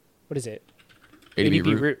ADB. What is it?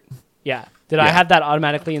 ADB root. Yeah. Did I have that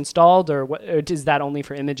automatically installed, or what? Or is that only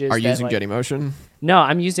for images? Are you using Getymotion? No,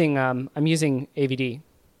 I'm using AVD.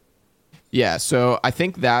 Yeah, so I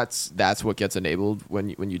think that's what gets enabled when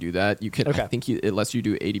you do that. You can I think it lets you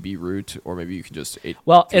do ADB root, or maybe you can just it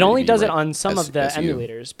only does it on some of the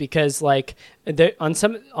emulators, because like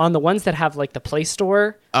on the ones that have like the Play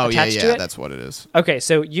Store attached to it. That's what it is. Okay,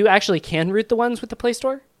 so you actually can root the ones with the Play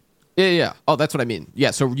Store? Yeah. Oh, that's what I mean.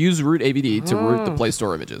 Yeah, so use root AVD to root the Play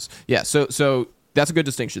Store images. Yeah, so that's a good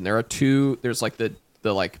distinction. There are two. There's like the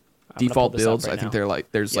like default builds. I think they're like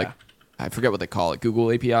there's like I forget what they call it,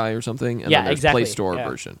 Google API or something. And then there's Play Store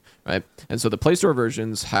version, right? And so the Play Store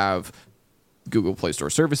versions have Google Play Store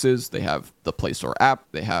services. They have the Play Store app.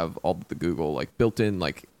 They have all the Google like built-in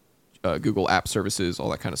like Google app services, all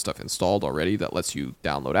that kind of stuff installed already that lets you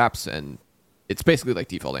download apps, and it's basically like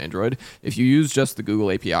default Android. If you use just the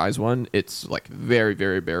Google APIs one, it's like very,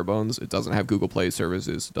 very bare bones. It doesn't have Google Play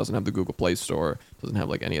services. It doesn't have the Google Play Store. It doesn't have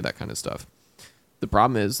like any of that kind of stuff. The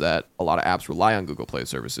problem is that a lot of apps rely on Google Play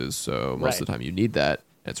services, so most of the time you need that.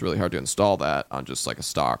 And it's really hard to install that on just like a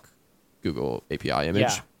stock Google API image.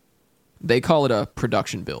 Yeah. They call it a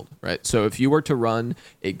production build, right? So if you were to run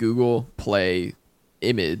a Google Play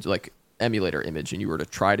image, like emulator image, and you were to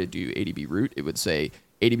try to do ADB root, it would say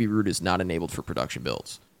ADB root is not enabled for production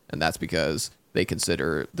builds. And that's because they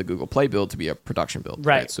consider the Google Play build to be a production build.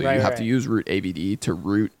 Right. So you have to use root AVD to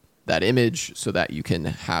root that image so that you can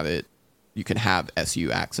have it. You can have SU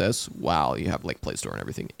access while you have like Play Store and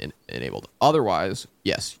everything enabled. Otherwise,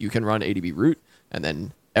 yes, you can run ADB root, and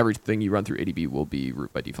then everything you run through ADB will be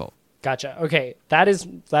root by default. Gotcha. Okay, that is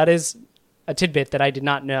a tidbit that I did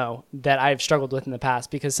not know that I've struggled with in the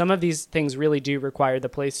past, because some of these things really do require the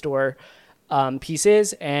Play Store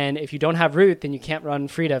pieces, and if you don't have root, then you can't run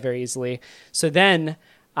Frida very easily. So then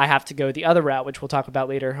I have to go the other route, which we'll talk about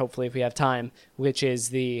later, hopefully if we have time, which is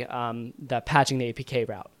the patching the APK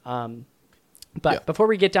route. But before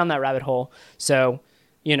we get down that rabbit hole, so,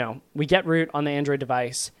 we get root on the Android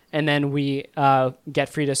device, and then we get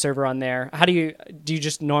Frida server on there. How do you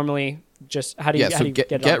just normally how do you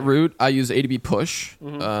get it on root? I use ADB push.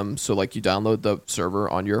 So like you download the server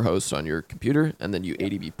on your host on your computer, and then you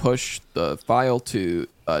ADB push the file to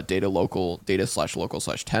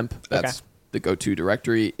data/local/temp. That's the go-to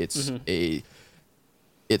directory. It's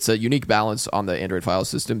a unique balance on the Android file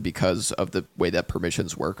system because of the way that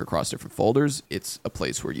permissions work across different folders. It's a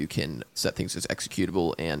place where you can set things as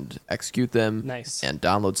executable and execute them. Nice. And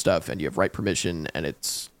download stuff, and you have write permission, and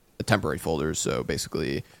it's a temporary folder. So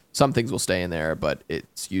basically, some things will stay in there, but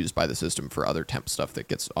it's used by the system for other temp stuff that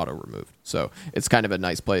gets auto-removed. So it's kind of a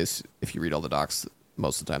nice place. If you read all the docs,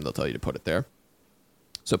 most of the time they'll tell you to put it there.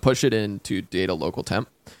 So push it into data local temp.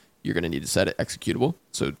 You're going to need to set it executable.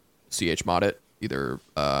 So chmod it. Either,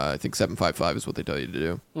 I think 755 is what they tell you to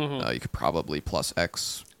do. You could probably plus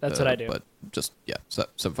X. That's what I do. But just,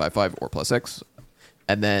 755 or plus X.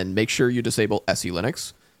 And then make sure you disable SE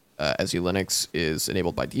Linux. SE Linux is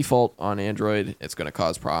enabled by default on Android. It's going to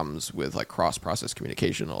cause problems with like cross-process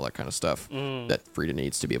communication, all that kind of stuff that Frida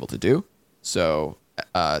needs to be able to do. So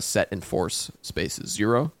set enforce space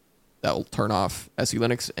 0. That will turn off SE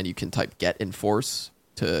Linux, and you can type get enforce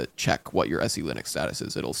to check what your SE Linux status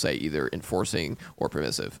is. It'll say either enforcing or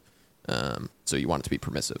permissive. So you want it to be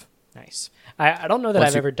permissive. Nice. I don't know that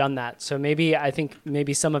I've ever done that. So maybe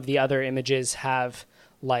some of the other images have,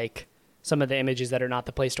 like, some of the images that are not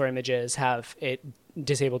the Play Store images have it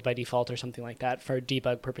disabled by default or something like that for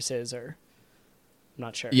debug purposes, or I'm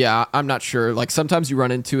not sure. Yeah, I'm not sure. Like sometimes you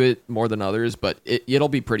run into it more than others, but it'll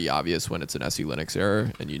be pretty obvious when it's an SE Linux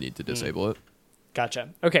error and you need to disable it. Gotcha.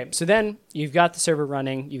 Okay, so then you've got the server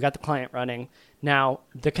running, you've got the client running. Now,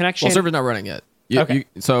 the connection... Well, server's not running yet. You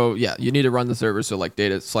need to run the server, so like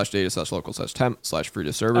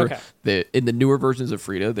data/local/temp/Frida server. Okay. In the newer versions of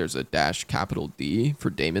Frida, there's a -D for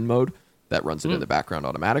daemon mode. that runs it in the background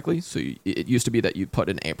automatically. So it used to be that you put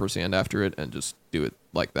an ampersand after it and just do it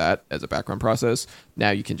like that as a background process. Now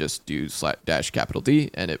you can just do /D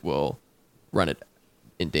and it will run it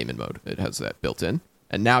in daemon mode. It has that built in.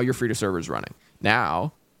 And now your Frida server is running.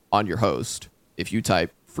 Now on your host, if you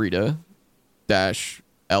type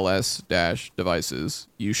Frida-ls-devices,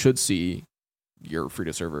 you should see your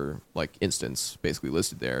Frida server like instance basically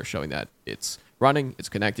listed there, showing that it's running, it's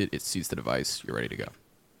connected, it sees the device, you're ready to go.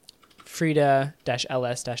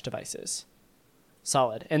 Frida-ls-devices.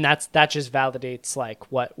 Solid. And that just validates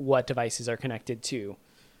like what devices are connected to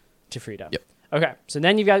Frida. Yep. Okay. So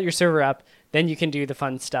then you've got your server up, then you can do the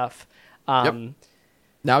fun stuff. Yep.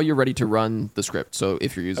 Now you're ready to run the script. So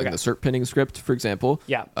if you're using the cert pinning script, for example,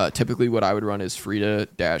 typically what I would run is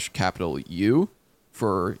Frida-U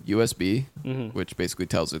for USB, which basically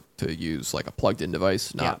tells it to use like a plugged-in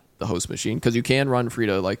device, not the host machine, because you can run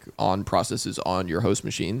Frida like on processes on your host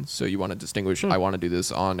machine. So you want to distinguish, I want to do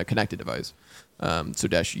this on a connected device. So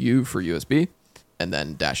 -U for USB, and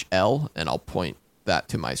then -L, and I'll point that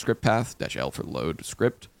to my script path, -L for load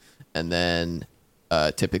script, and then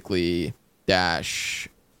typically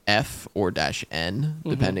 -F or -N,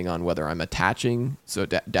 depending on whether I'm attaching. So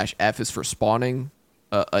 -F is for spawning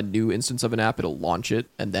a new instance of an app. It'll launch it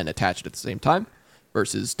and then attach it at the same time,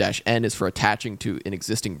 versus -N is for attaching to an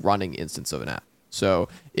existing running instance of an app. So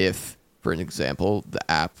if, for an example, the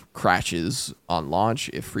app crashes on launch,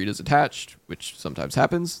 if Frida's attached, which sometimes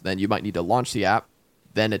happens, then you might need to launch the app,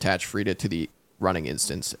 then attach Frida to the running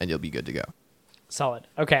instance, and you'll be good to go. Solid.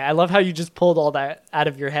 Okay, I love how you just pulled all that out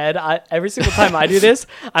of your head. Every single time I do this,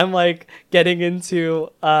 I'm like getting into,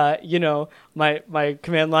 my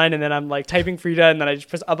command line, and then I'm like typing Frida, and then I just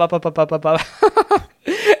press up,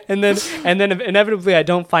 and then inevitably I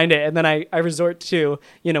don't find it, and then I resort to,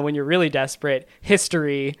 when you're really desperate,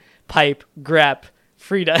 history, pipe, grep,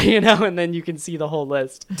 Frida, and then you can see the whole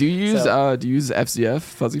list. Do you use FZF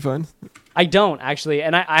fuzzy find? I don't actually,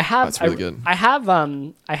 and I have. That's really good. I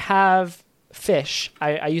have Fish.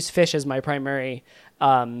 I use Fish as my primary,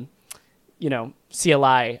 CLI,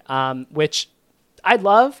 which I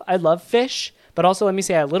love. I love Fish, but also let me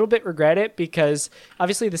say I a little bit regret it because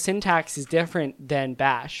obviously the syntax is different than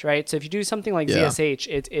Bash, right? So if you do something like ZSH,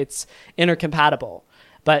 it's intercompatible.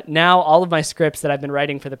 But now all of my scripts that I've been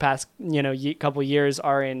writing for the past, couple years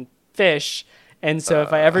are in Fish. And so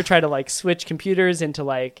if I ever try to like switch computers into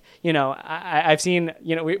like, I've seen,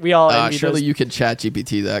 we all surely you can chat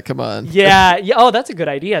GPT that. Come on. Yeah. Oh, that's a good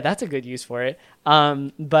idea. That's a good use for it.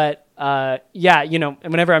 But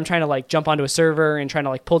whenever I'm trying to like jump onto a server and trying to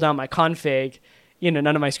like pull down my config, none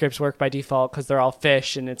of my scripts work by default because they're all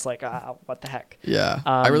Fish, and it's like, what the heck? Yeah.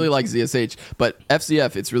 I really like ZSH, but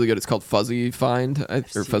FCF, it's really good. It's called Fuzzy Find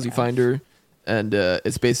or Fuzzy Finder. And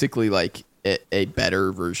it's basically like a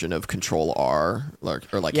better version of Control R or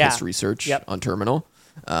history search on terminal.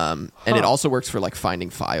 And it also works for like finding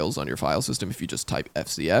files on your file system. If you just type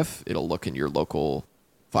FCF, it'll look in your local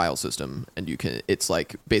file system, and it's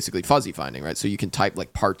like basically fuzzy finding, right? So you can type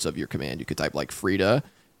like parts of your command. You could type like Frida,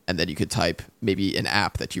 and then you could type maybe an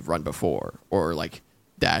app that you've run before, or like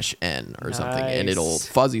 -N or something, and it'll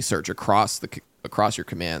fuzzy search across your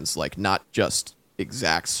commands, like not just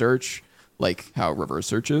exact search, like how reverse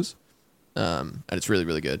search is. And it's really,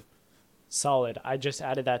 really good. Solid. I just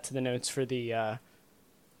added that to the notes for the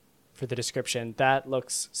description. That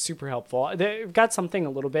looks super helpful. They've got something a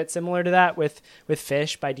little bit similar to that with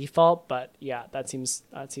Fish by default, but yeah, that seems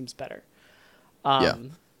better.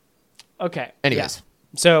 Okay. Anyways. Yeah.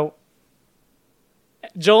 So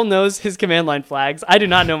Joel knows his command line flags. I do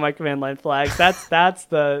not know my command line flags. That's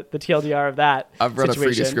the TLDR of that. I've run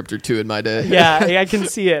situation. a Frida script or two in my day. Yeah, I can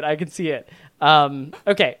see it.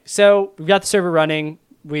 Okay, so we've got the server running.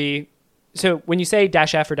 So when you say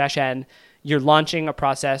 -F or -N, you're launching a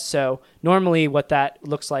process. So normally what that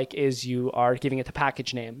looks like is you are giving it the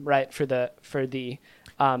package name, right? For launch,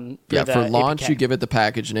 APK. you give it the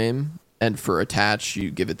package name, and for attach,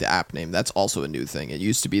 you give it the app name. That's also a new thing. It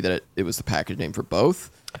used to be that it was the package name for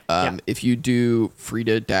both. If you do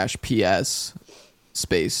Frida-PS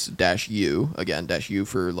space -U, again, -U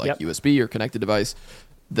for like USB or connected device,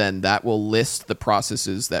 then that will list the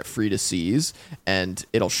processes that Frida sees, and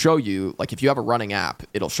it'll show you, like if you have a running app,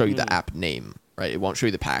 it'll show you the app name, right? It won't show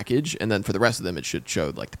you the package, and then for the rest of them, it should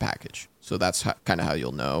show like the package. So that's kind of how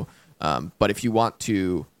you'll know. But if you want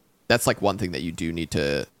to, that's like one thing that you do need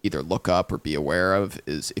to either look up or be aware of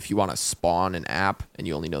is if you want to spawn an app and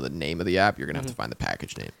you only know the name of the app, you're going to have to find the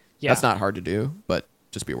package name. Yeah. That's not hard to do, but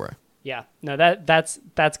just be aware. Yeah, no, that's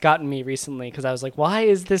gotten me recently because I was like, why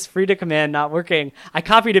is this Frida command not working? I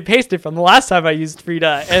copied and pasted from the last time I used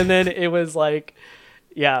Frida, and then it was like,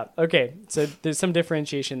 Yeah. Okay. So there's some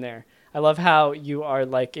differentiation there. I love how you are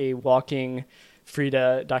like a walking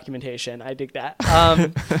Frida documentation. I dig that.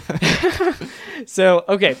 So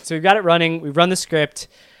we've got it running. We've run the script.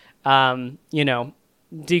 Decrypts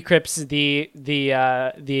the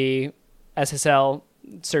SSL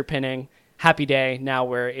cert pinning. Happy day. Now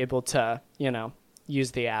we're able to,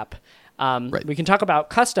 use the app. Right. We can talk about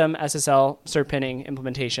custom SSL cert pinning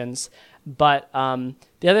implementations, but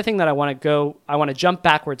the other thing that I want to jump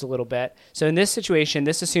backwards a little bit. So in this situation,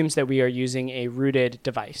 this assumes that we are using a rooted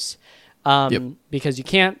device, because you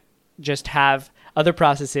can't just have other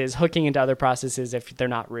processes hooking into other processes if they're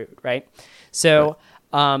not root, right? So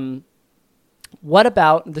what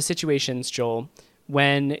about the situations, Joel,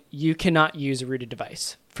 when you cannot use a rooted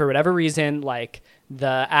device for whatever reason, like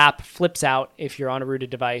the app flips out if you're on a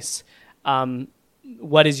rooted device?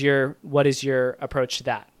 What is your approach to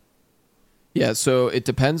that? Yeah, so it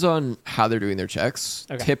depends on how they're doing their checks.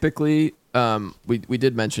 Okay. Typically, we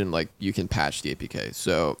did mention like you can patch the APK,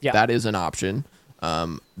 so that is an option.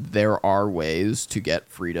 There are ways to get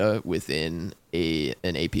Frida within an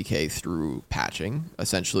APK through patching.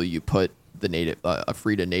 Essentially, you put the a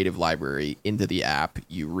Frida native library into the app,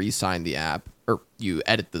 you re-sign the app, or you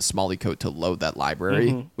edit the Smalley code to load that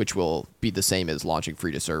library, which will be the same as launching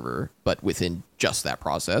Frida server, but within just that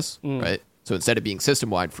process, right? So instead of being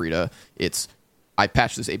system-wide Frida, it's I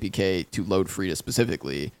patch this APK to load Frida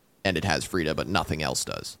specifically, and it has Frida, but nothing else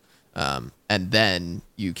does. And then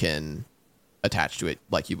you can attach to it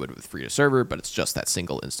like you would with Frida server, but it's just that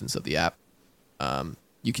single instance of the app.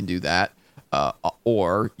 You can do that,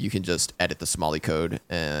 or you can just edit the Smalley code,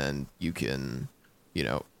 and you can,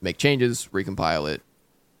 make changes, recompile it,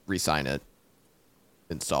 re-sign it,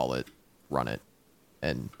 install it, run it.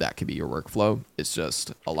 And that could be your workflow. It's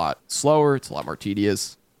just a lot slower. It's a lot more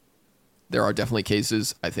tedious. There are definitely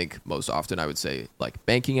cases, I think most often I would say like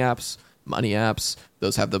banking apps, money apps,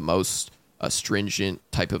 those have the most stringent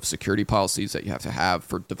type of security policies that you have to have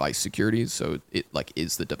for device security. So it like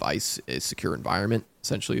is the device a secure environment,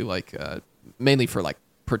 essentially, like mainly for like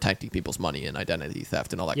protecting people's money and identity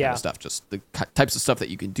theft and all that kind of stuff. Just the types of stuff that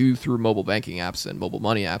you can do through mobile banking apps and mobile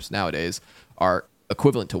money apps nowadays are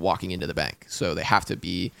equivalent to walking into the bank. So they have to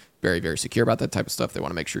be very, very secure about that type of stuff. They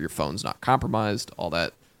want to make sure your phone's not compromised, all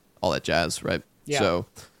that jazz, right? Yeah. So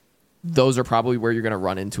those are probably where you're going to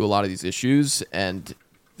run into a lot of these issues, and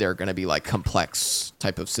they're going to be like complex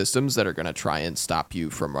type of systems that are going to try and stop you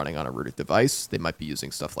from running on a rooted device. They might be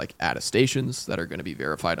using stuff like attestations that are going to be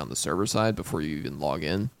verified on the server side before you even log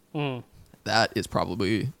in. That is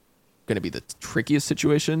probably going to be the trickiest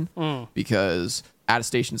situation because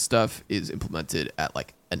attestation stuff is implemented at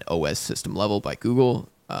like an OS system level by Google,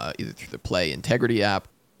 either through the Play Integrity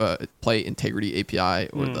API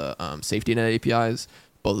or the Safety Net APIs.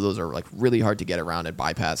 Both of those are like really hard to get around and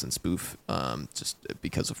bypass and spoof, just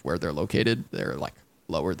because of where they're located. They're like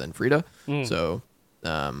lower than Frida, so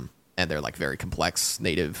and they're like very complex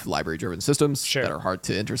native library-driven systems that are hard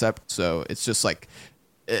to intercept. So it's just like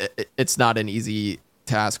it's not an easy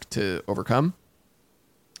task to overcome.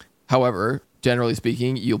 However, generally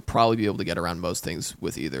speaking, you'll probably be able to get around most things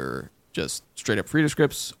with either just straight up Frida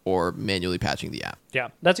scripts or manually patching the app. Yeah,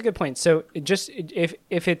 that's a good point. So just if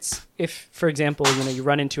for example, you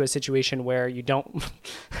run into a situation where you don't,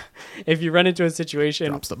 if you run into a situation,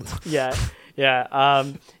 drops them. If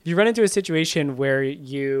you run into a situation where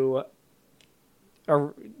you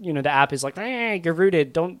are, the app is like, hey, you're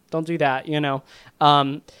rooted, don't do that,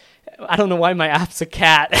 I don't know why my app's a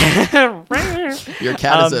cat. Your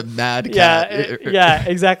cat is a mad cat. Yeah,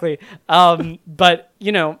 exactly. But,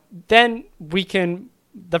 then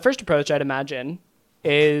the first approach I'd imagine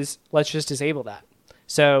is let's just disable that.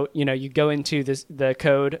 So, you go into the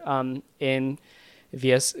code in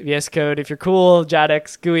VS Code if you're cool,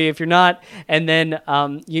 JADX, GUI if you're not, and then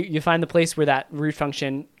you find the place where that root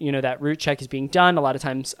function, that root check is being done. A lot of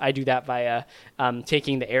times I do that via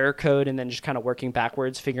taking the error code and then just kind of working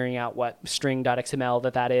backwards, figuring out what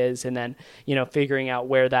string.xml that is, and then figuring out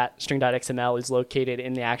where that string.xml is located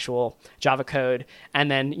in the actual Java code, and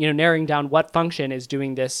then narrowing down what function is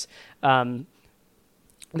doing this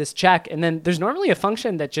this check. And then there's normally a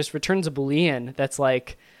function that just returns a Boolean that's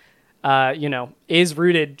like, is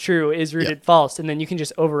rooted true, is rooted false, and then you can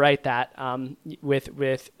just overwrite that with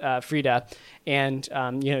Frida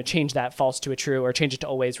and change that false to a true, or change it to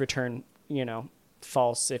always return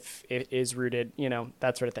false if it is rooted,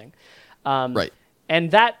 that sort of thing. Right.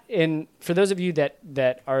 And for those of you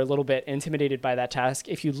that are a little bit intimidated by that task,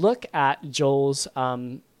 if you look at Joel's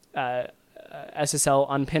SSL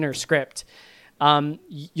unpinner script,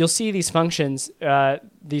 you'll see these functions,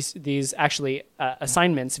 these actually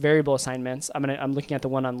assignments, variable assignments. I'm looking at the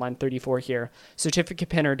one on line 34 here.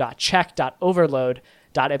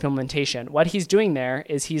 certificatepinner.check.overload.implementation. What he's doing there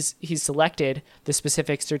is he's selected the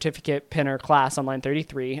specific certificate pinner class on line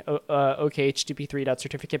 33,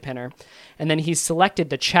 OKHTTP3.certificatepinner, and then he's selected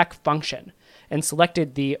the check function and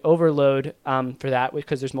selected the overload for that,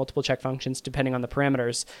 because there's multiple check functions depending on the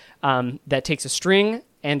parameters, that takes a string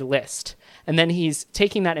and list. And then he's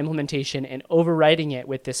taking that implementation and overriding it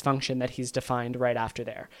with this function that he's defined right after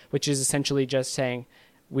there, which is essentially just saying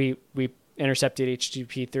we intercepted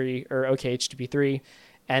HTTP3 or OKHTTP3,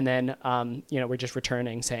 and then we're just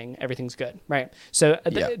returning saying everything's good, right? So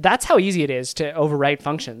that's how easy it is to overwrite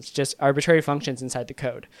functions, just arbitrary functions inside the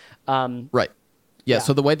code. Right. Yeah,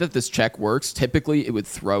 so the way that this check works, typically it would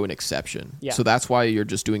throw an exception. Yeah. So that's why you're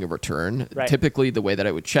just doing a return. Right. Typically, the way that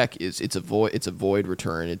it would check is it's a void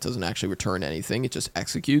return. It doesn't actually return anything. It just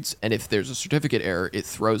executes. And if there's a certificate error, it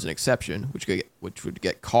throws an exception, which would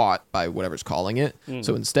get caught by whatever's calling it.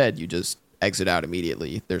 So instead, you just exit out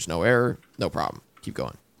immediately. There's no error, no problem. Keep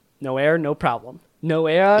going. No error, no problem. No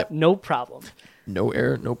error, no problem. No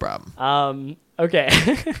error, no problem. Okay.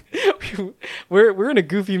 we're in a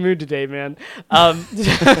goofy mood today, man.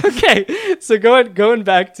 Okay. So going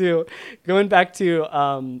back to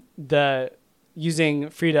the using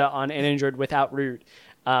Frida on an Android without root.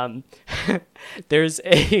 There's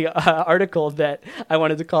a article that I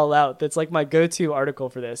wanted to call out that's like my go-to article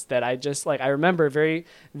for this, that I just I remember very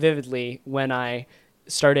vividly when I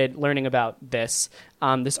started learning about this.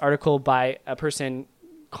 This article by a person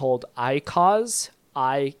called IKOZ,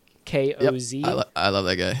 IKOZ. Yep. I love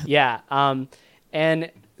that guy. Yeah.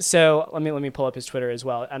 And so let me pull up his Twitter as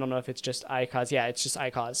well. I don't know if it's just IKOZ. Yeah, it's just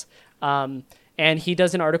IKOZ. And he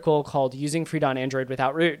does an article called "Using Frida on Android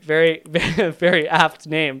Without Root." Very, very, very apt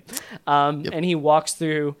name. And he walks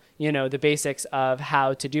through, the basics of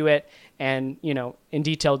how to do it, and in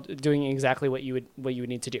detail, doing exactly what you would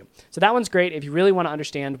need to do. So that one's great if you really want to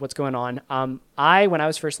understand what's going on. When I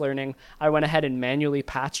was first learning, I went ahead and manually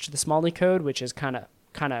patched the Smalley code, which is kind of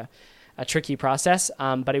a tricky process,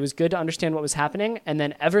 but it was good to understand what was happening. And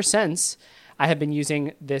then ever since, I have been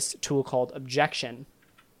using this tool called Objection,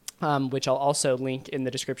 which I'll also link in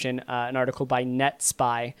the description, an article by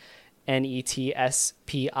NetSpy,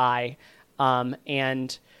 NETSPI.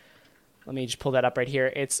 And let me just pull that up right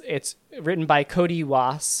here. It's written by Cody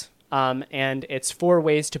Was, and it's 4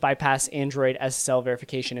 ways to bypass Android SSL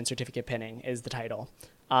verification and certificate pinning is the title.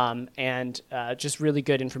 And just really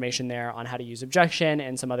good information there on how to use Objection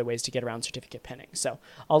and some other ways to get around certificate pinning. So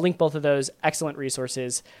I'll link both of those. Excellent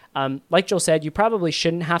resources. Like Joel said, you probably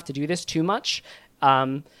shouldn't have to do this too much.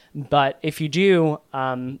 But if you do,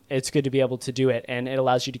 it's good to be able to do it, and it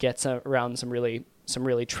allows you to get around some really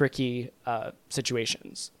tricky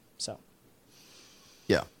situations. So,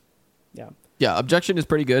 yeah. Objection is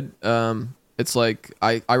pretty good. It's like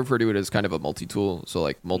I refer to it as kind of a multi-tool. So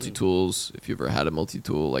like multi-tools, if you've ever had a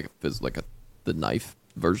multi-tool, like if it's like the knife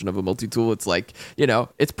version of a multi-tool, it's like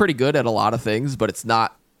it's pretty good at a lot of things, but it's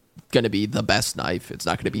not going to be the best knife. It's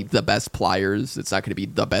not going to be the best pliers. It's not going to be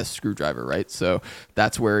the best screwdriver, right? So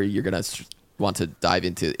that's where you're going to want to dive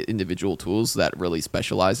into individual tools that really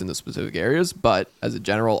specialize in the specific areas. But as a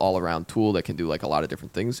general all-around tool that can do like a lot of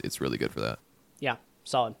different things, it's really good for that. Yeah,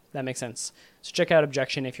 solid. That makes sense. So check out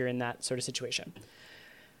Objection if you're in that sort of situation.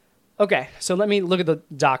 Okay, so let me look at the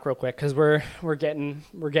doc real quick because we're getting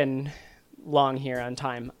long here on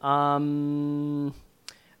time.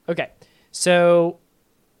 Okay, so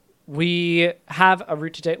we have a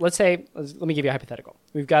root detection. Let me give you a hypothetical.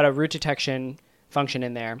 We've got a root detection function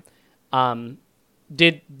in there.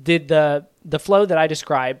 Did the flow that I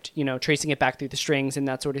described, tracing it back through the strings and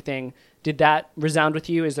that sort of thing, did that resound with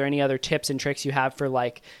you? Is there any other tips and tricks you have for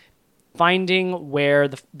like finding where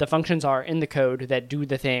the functions are in the code that do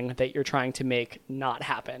the thing that you're trying to make not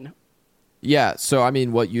happen? Yeah. So, I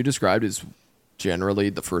mean, what you described is generally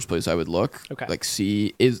the first place I would look. Okay. Like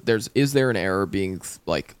see, is there an error being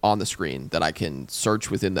like on the screen that I can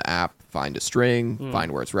search within the app, find a string,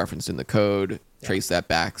 find where it's referenced in the code, trace that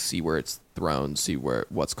back, see where it's thrown, see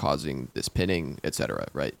what's causing this pinning, etc.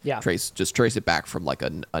 Right? Yeah. Trace it back from like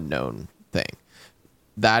a known thing.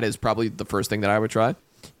 That is probably the first thing that I would try.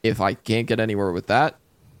 If I can't get anywhere with that,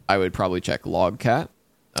 I would probably check logcat.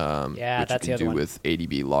 Which that's you can do with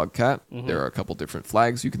ADB logcat. There are a couple different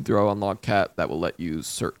flags you can throw on logcat that will let you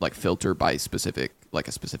filter by a specific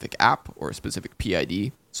app or a specific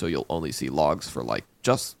PID. So you'll only see logs for like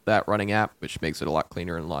just that running app, which makes it a lot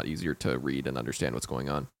cleaner and a lot easier to read and understand what's going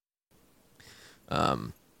on.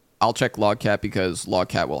 I'll check logcat because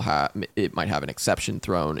logcat it might have an exception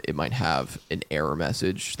thrown. It might have an error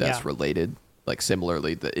message that's related. Like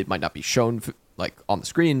similarly, it might not be shown like on the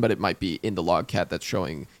screen, but it might be in the logcat that's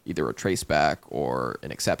showing either a traceback or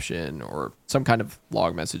an exception or some kind of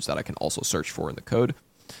log message that I can also search for in the code.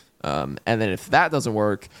 And then if that doesn't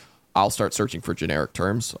work, I'll start searching for generic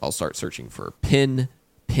terms. I'll start searching for pin,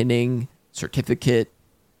 pinning, certificate,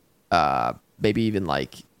 maybe even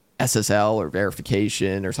like SSL or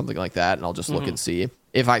verification or something like that. And I'll just look and see.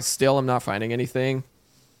 If I still am not finding anything,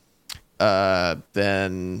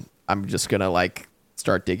 then I'm just going to like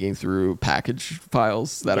start digging through package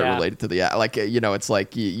files that are related to the app. Like, it's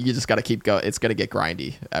like you just got to keep going. It's going to get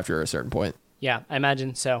grindy after a certain point. Yeah, I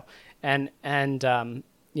imagine so. And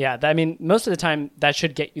yeah, I mean, most of the time that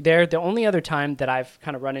should get you there. The only other time that I've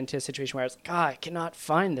kind of run into a situation where I was like, I cannot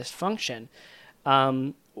find this function,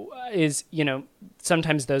 is,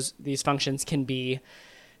 sometimes these functions can be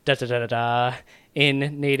in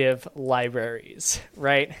native libraries,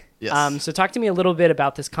 right? Yes. So talk to me a little bit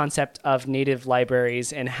about this concept of native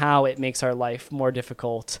libraries and how it makes our life more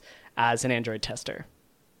difficult as an Android tester.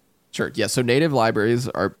 Sure. Yeah. So native libraries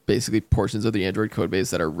are basically portions of the Android code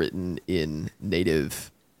base that are written in native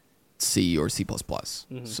C or C++.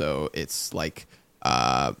 So it's like,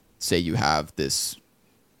 say you have this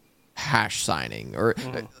hash signing, or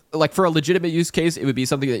like for a legitimate use case, it would be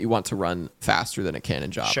something that you want to run faster than it can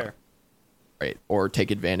in Java. Sure. Right. Or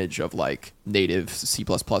take advantage of like native C++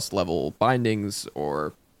 level bindings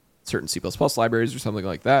or certain C++ libraries or something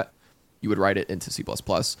like that. You would write it into C++.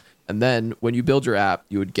 And then when you build your app,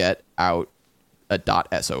 you would get out a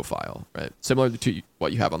 .so file, right? Similar to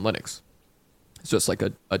what you have on Linux. It's just like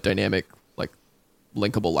a dynamic, like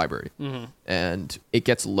linkable library. And it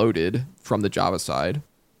gets loaded from the Java side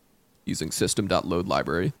using system.load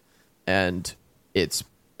library. And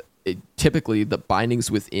typically the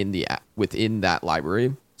bindings within that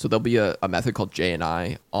library. So there'll be a method called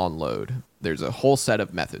JNI on load. There's a whole set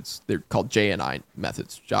of methods. They're called JNI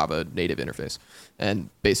methods, Java Native Interface. And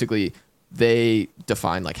basically they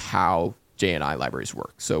define like how JNI libraries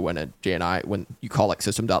work. So when you call like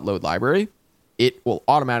system.load library, it will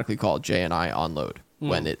automatically call JNI on load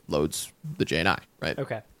when it loads the JNI, right?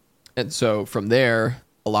 Okay. And so from there,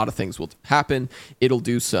 a lot of things will happen. It'll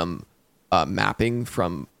do some mapping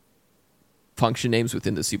from function names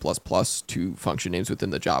within the C++ to function names within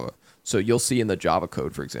the Java. So you'll see in the Java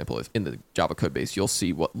code, for example, if in the Java code base, you'll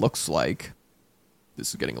see what looks like, this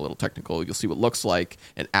is getting a little technical, you'll see what looks like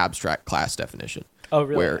an abstract class definition. Oh,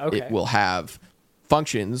 really? Where Okay. it will have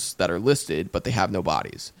functions that are listed, but they have no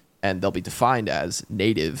bodies. And they'll be defined as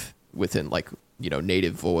native within like,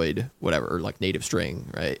 native void, whatever, or like native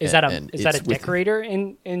string, right? Is that a decorator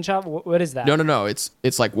in Java? What is that? No.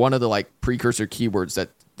 It's like one of the like precursor keywords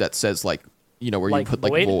that says like, where Like you put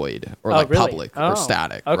void? like void or like really? public or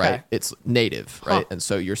static, okay. right? It's native, right? And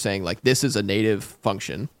so you're saying like this is a native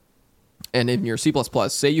function. And in your C++,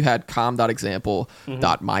 say you had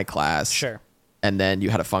com.example.myClass. Sure. And then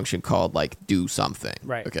you had a function called like do something.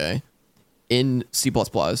 Right. Okay. In C++,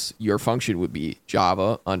 your function would be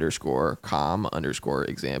Java _ com _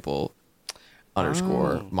 example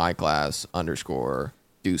 _ myClass _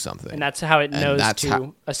 do something. And that's how it knows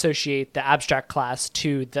to associate the abstract class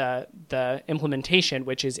to the implementation,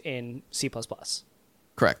 which is in C++.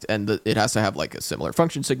 Correct. And it has to have like a similar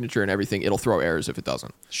function signature and everything. It'll throw errors if it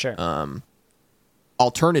doesn't. Sure.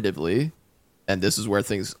 Alternatively, and this is where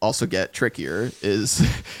things also get trickier, is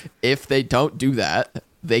if they don't do that,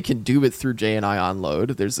 they can do it through JNI on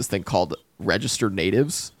load. There's this thing called register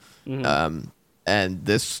natives. And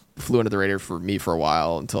this flew under the radar for me for a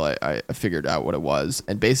while until I figured out what it was.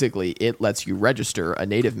 And basically, it lets you register a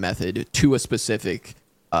native method to a specific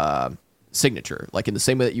signature. Like in the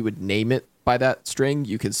same way that you would name it by that string,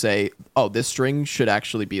 you can say, oh, this string should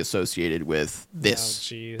actually be associated with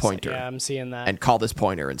this pointer. Yeah, I'm seeing that. And call this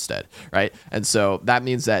pointer instead, right? And so that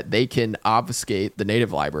means that they can obfuscate the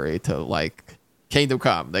native library to like kingdom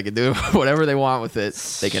come. They can do whatever they want with it.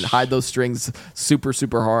 They can hide those strings super,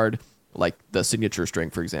 super hard. Like the signature string,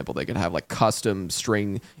 for example, they can have like custom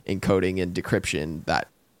string encoding and decryption that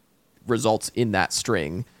results in that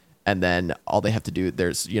string. And then all they have to do,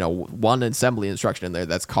 there's, one assembly instruction in there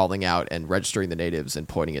that's calling out and registering the natives and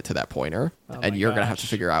pointing it to that pointer. And you're going to have to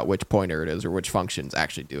figure out which pointer it is or which function's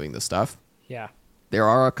actually doing the stuff. Yeah. There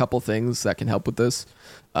are a couple things that can help with this.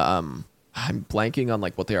 I'm blanking on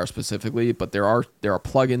like what they are specifically, but there are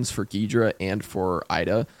plugins for Ghidra and for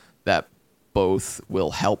IDA that both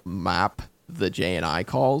will help map the JNI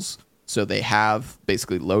calls. So they have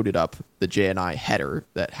basically loaded up the JNI header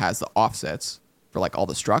that has the offsets for like all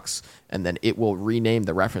the structs, and then it will rename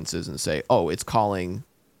the references and say, oh, it's calling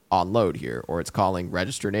on load here, or it's calling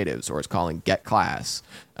register natives, or it's calling get class.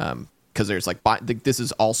 Because there's like, this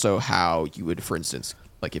is also how you would, for instance,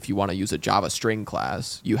 like if you want to use a Java string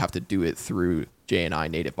class, you have to do it through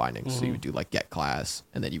JNI native bindings. So you would do like get class,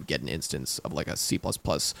 and then you would get an instance of like a C++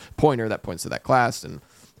 pointer that points to that class, and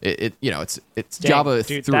it's Dang, Java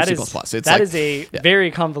dude, through C++. It's that is a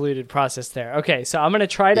very convoluted process there. Okay, so I'm gonna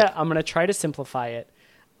try to simplify it.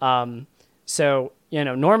 So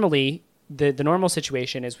normally the normal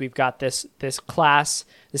situation is we've got this class,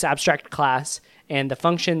 this abstract class, and the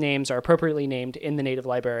function names are appropriately named in the native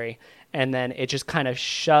library, and then it just kind of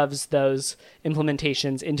shoves those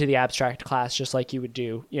implementations into the abstract class, just like you would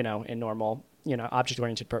do in normal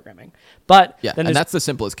object-oriented programming. But and that's the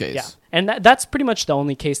simplest case. Yeah, and that's pretty much the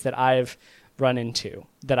only case that I've run into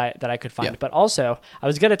that I could find. But also, I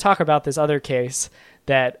was going to talk about this other case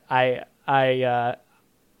that I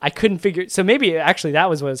couldn't figure. So maybe actually that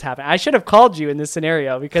was what was happening. I should have called you in this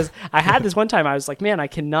scenario, because I had this one time I was like, man, I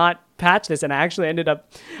cannot patch this. And I actually ended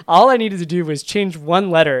up, all I needed to do was change one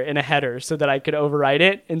letter in a header so that I could overwrite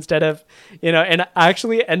it instead of, and I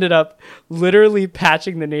actually ended up literally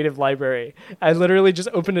patching the native library. I literally just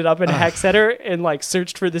opened it up in a hex header and like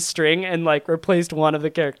searched for the string and like replaced one of the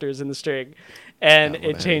characters in the string, and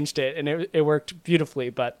it changed it, and it worked beautifully.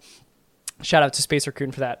 But shout out to Space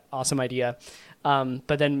Raccoon for that awesome idea.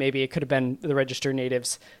 But then maybe it could have been the register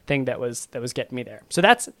natives thing that was getting me there. So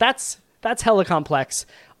that's hella complex.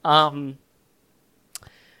 I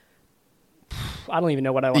don't even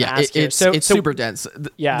know what I want to ask here. It's super dense.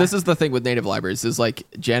 This is the thing with native libraries, is like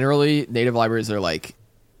generally native libraries are like,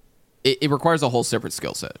 it requires a whole separate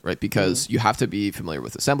skill set, right? Because you have to be familiar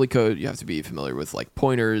with assembly code, you have to be familiar with like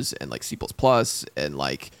pointers and like C++ and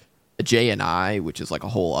like a JNI, which is like a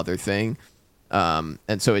whole other thing.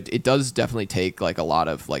 And so it does definitely take like a lot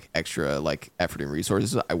of like extra like effort and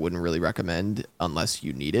resources. I wouldn't really recommend, unless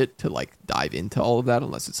you need it, to like dive into all of that,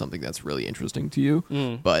 unless it's something that's really interesting to you.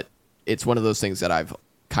 But it's one of those things that I've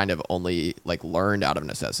kind of only like learned out of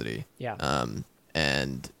necessity.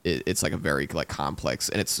 And it's like a very like complex,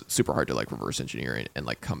 and it's super hard to like reverse engineer and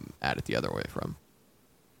like come at it the other way from.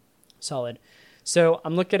 Solid. So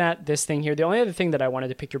I'm looking at this thing here. The only other thing that I wanted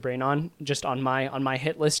to pick your brain on, just on my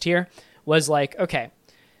hit list here, was like, okay,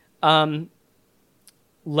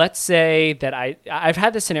 let's say that I've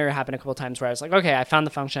had this scenario happen a couple of times where I was like, okay, I found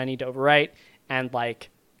the function I need to overwrite, and like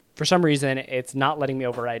for some reason it's not letting me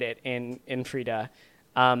overwrite it in Frida.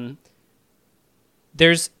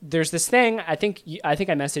 There's this thing. I think I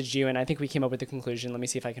messaged you, and I think we came up with the conclusion. Let me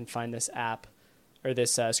see if I can find this app or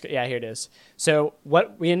this script. Yeah, here it is. So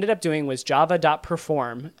what we ended up doing was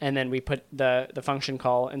java.perform, and then we put the function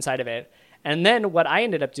call inside of it. And then what I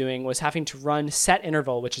ended up doing was having to run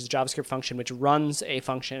setInterval, which is a JavaScript function which runs a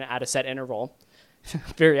function at a set interval,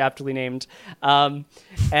 very aptly named. And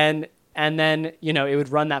then it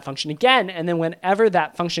would run that function again, and then whenever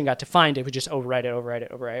that function got defined, it would just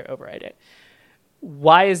overwrite it.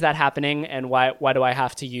 Why is that happening, and why do I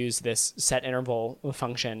have to use this setInterval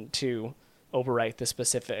function to overwrite the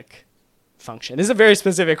specific function? This is a very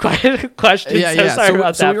specific question. Sorry about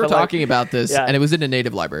that. So we were talking about this, and it was in a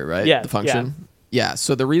native library, right? Yeah. The function. Yeah.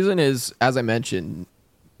 So the reason is, as I mentioned,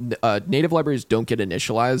 native libraries don't get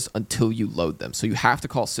initialized until you load them. So you have to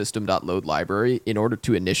call system.loadLibrary in order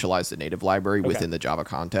to initialize the native library within the Java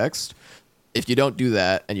context. If you don't do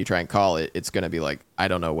that and you try and call it, it's going to be like, I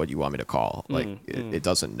don't know what you want me to call. It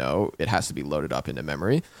doesn't know. It has to be loaded up into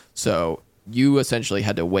memory. So you essentially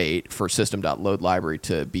had to wait for system.loadLibrary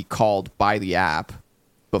to be called by the app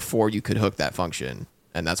before you could hook that function.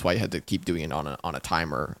 And that's why you had to keep doing it on a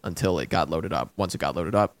timer until it got loaded up. Once it got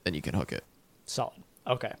loaded up, then you can hook it. Solid.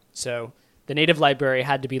 Okay. So the native library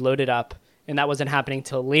had to be loaded up, and that wasn't happening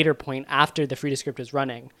till a later point after the Frida script was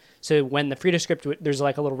running. So when the Frida script, there's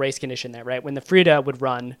like a little race condition there, right? When the Frida would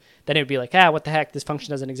run, then it would be like, what the heck, this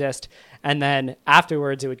function doesn't exist. And then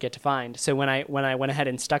afterwards it would get defined. So when I went ahead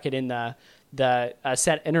and stuck it in the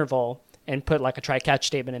set interval and put like a try catch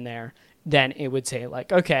statement in there, then it would say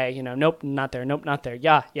like, okay, nope, not there, nope, not there.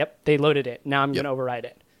 Yeah, yep, they loaded it. Now I'm going to override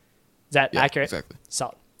it. Is that accurate? Exactly.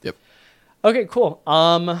 Solid. Yep. Okay, cool.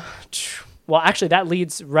 Well, actually that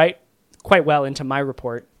leads quite well into my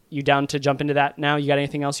report. You down to jump into that now? You got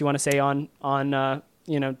anything else you want to say on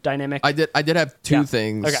dynamic? I did have two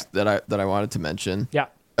things that I wanted to mention. Yeah.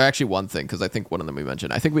 Actually, one thing, because I think one of them we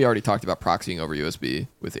mentioned. I think we already talked about proxying over USB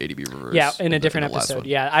with ADB reverse. Yeah, in a different episode.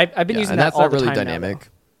 Yeah, I've been using that all the time. And that's not really dynamic.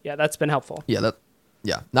 Yeah, that's been helpful.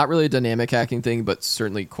 Yeah, not really a dynamic hacking thing, but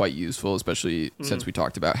certainly quite useful, especially since we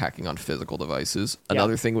talked about hacking on physical devices.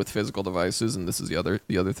 Another thing with physical devices, and this is the other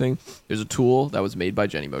thing, there's a tool that was made by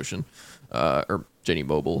Genymotion, or Jenny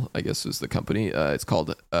Mobile, I guess is the company. It's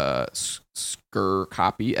called Scrcpy,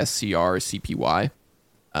 SCRCPY.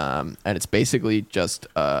 And it's basically just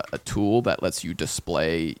a tool that lets you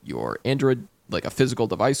display your Android, like a physical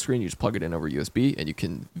device screen. You just plug it in over USB, and you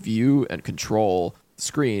can view and control the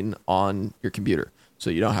screen on your computer. So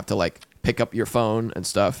you don't have to like pick up your phone and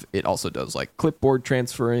stuff. It also does like clipboard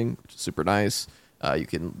transferring, which is super nice. You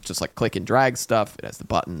can just like click and drag stuff. It has the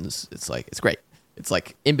buttons. It's great. It's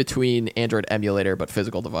like in between Android emulator, but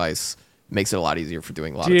physical device. Makes it a lot easier for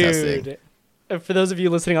doing a lot of testing. For those of you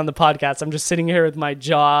listening on the podcast, I'm just sitting here with my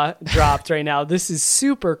jaw dropped right now. This is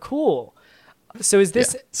super cool. So is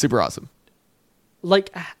this super awesome?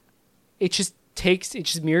 Like, it just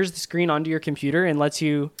mirrors the screen onto your computer and lets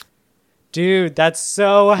you. Dude, that's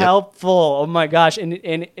so helpful. Oh my gosh. And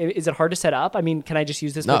is it hard to set up? I mean, can I just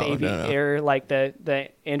use this with Air, like the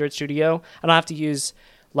Android Studio? I don't have to use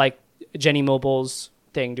like Jenny Mobile's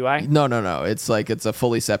thing, do I? No. It's a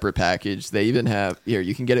fully separate package. They even have here.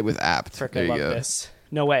 You can get it with apt. Frick, I love this.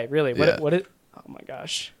 No way, really? Yeah. What? Oh my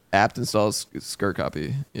gosh. Apt installs Screen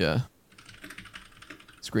Copy. Yeah.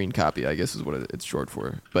 Screen Copy, I guess is what it's short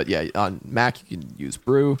for. But yeah, on Mac you can use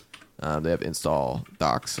Brew. They have install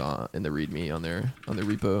docs in the README on their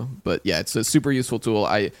repo. But yeah, it's a super useful tool.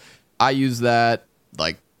 I use that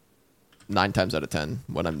like 9 times out of 10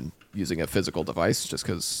 when I'm using a physical device, just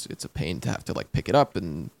because it's a pain to have to like pick it up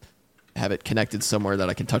and have it connected somewhere that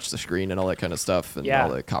I can touch the screen and all that kind of stuff, and all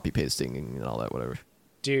the copy pasting and all that, whatever.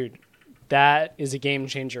 Dude, that is a game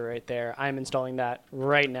changer right there. I'm installing that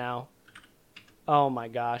right now. Oh my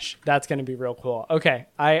gosh, that's going to be real cool. Okay,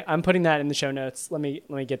 I'm putting that in the show notes. Let me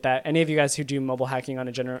get that. Any of you guys who do mobile hacking on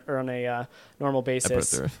a normal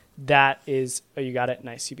basis, that is. Oh, you got it.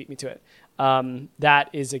 Nice, you beat me to it. That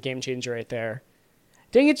is a game changer right there.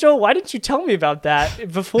 Dang it, Joel, why didn't you tell me about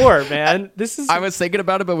that before, man? I was thinking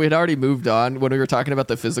about it, but we had already moved on when we were talking about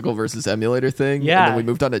the physical versus emulator thing. Yeah. And then we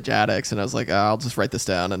moved on to JADX, and I was like, I'll just write this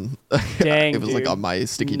down. And Dang, it was like on my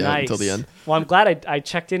sticky note until the end. Well, I'm glad I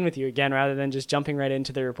checked in with you again rather than just jumping right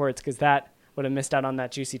into the reports, because that would have missed out on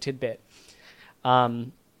that juicy tidbit.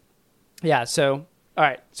 Yeah, so, all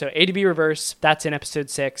right. So ADB reverse, that's in episode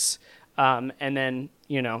 6. And then,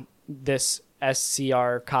 this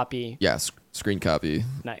SCR copy. Yes. Screen Copy.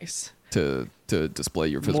 Nice. To display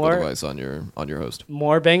your physical device on your host.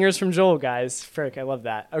 More bangers from Joel, guys. Frick, I love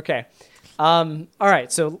that. Okay. All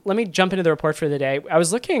right, so let me jump into the report for the day. I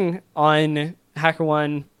was looking on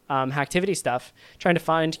HackerOne Hacktivity stuff, trying to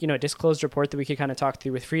find, a disclosed report that we could kind of talk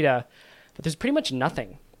through with Frida, but there's pretty much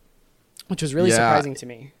nothing, which was really surprising to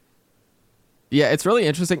me. Yeah, it's really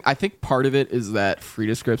interesting. I think part of it is that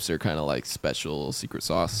Frida scripts are kind of like special secret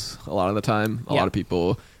sauce a lot of the time. A lot of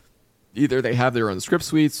people, either they have their own script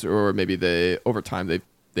suites, or maybe over time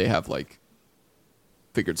they have like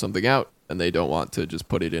figured something out and they don't want to just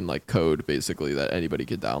put it in like code basically that anybody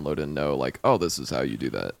could download and know like, oh, this is how you do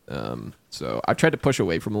that. So I tried to push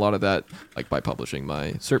away from a lot of that, like by publishing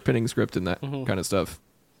my cert pinning script and that kind of stuff.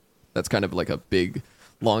 That's kind of like a big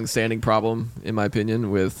long-standing problem in my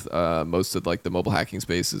opinion with most of like the mobile hacking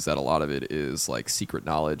space, is that a lot of it is like secret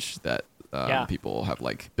knowledge that people have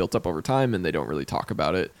like built up over time, and they don't really talk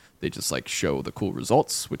about it. They just like show the cool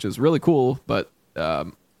results, which is really cool, but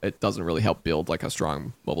it doesn't really help build like a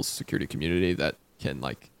strong mobile security community that can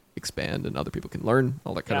like expand and other people can learn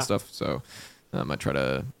all that kind of stuff. So I try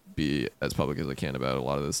to be as public as I can about a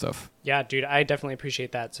lot of this stuff. Yeah, dude, I definitely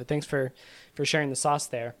appreciate that. So thanks for sharing the sauce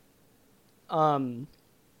there.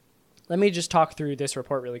 Let me just talk through this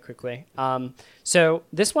report really quickly. So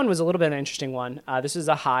this one was a little bit of an interesting one. This is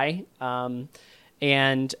a high,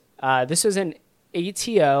 and this was an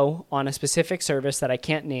ATO on a specific service that I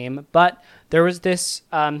can't name, but there was this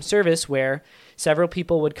service where several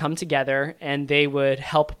people would come together and they would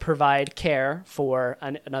help provide care for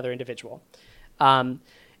another individual. And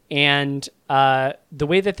the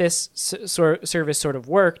way that this service sort of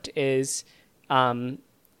worked is, it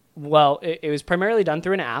was primarily done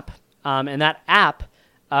through an app, and that app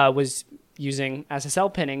was using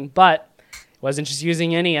SSL pinning, but wasn't just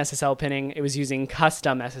using any SSL pinning, it was using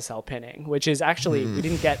custom SSL pinning, which is actually, we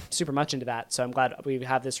didn't get super much into that, so I'm glad we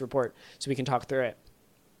have this report so we can talk through it.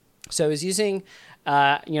 So it was using,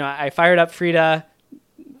 I fired up Frida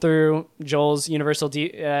through Joel's universal,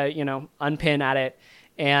 unpin at it,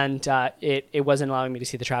 and it wasn't allowing me to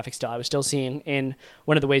see the traffic still. I was still seeing, in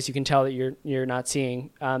one of the ways you can tell that you're not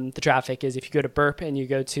seeing the traffic is if you go to Burp and you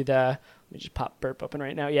go to let me just pop Burp open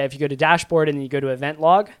right now. Yeah, if you go to dashboard and you go to event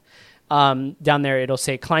log, down there it'll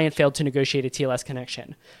say client failed to negotiate a TLS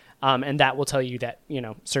connection, and that will tell you that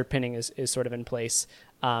cert pinning is sort of in place,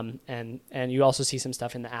 and you also see some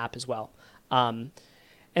stuff in the app as well. And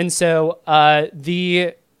so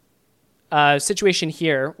the situation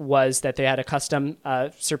here was that they had a custom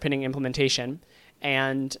cert pinning implementation,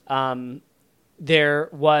 and there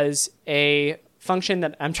was a function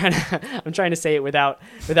that I'm trying to say it without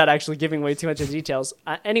actually giving away too much of the details.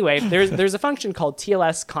 Anyway, there's a function called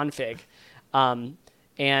TLS config,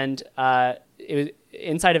 and it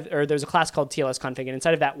was there's a class called TLS config, and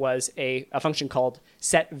inside of that was a function called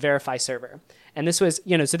set verify server. And this was,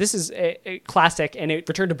 so this is a classic, and it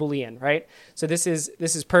returned a Boolean, right? So this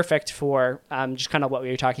is perfect for just kind of what we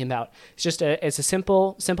were talking about. It's a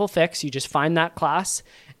simple fix. You just find that class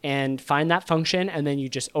and find that function, and then you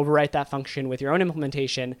just overwrite that function with your own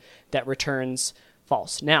implementation that returns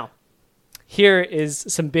false. Now, here is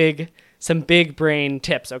some big brain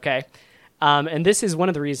tips, okay? And this is one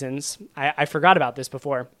of the reasons, I forgot about this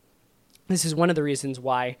before. This is one of the reasons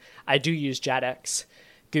why I do use JADX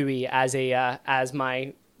GUI as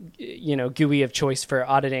my GUI of choice for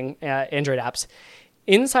auditing Android apps.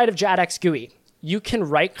 Inside of JADX GUI, you can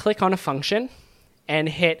right click on a function and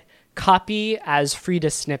hit copy as Frida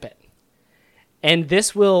snippet. And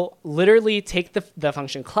this will literally take the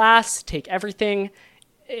function class, take everything,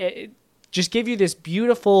 just give you this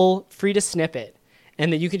beautiful Frida snippet,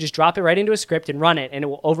 and then you can just drop it right into a script and run it, and it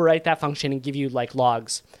will overwrite that function and give you like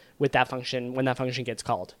logs with that function when that function gets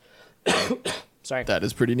called. Sorry. That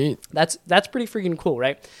is pretty neat. That's pretty freaking cool,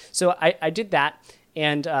 right? So I did that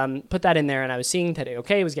and put that in there, and I was seeing that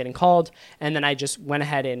it was getting called, and then I just went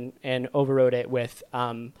ahead and overrode it with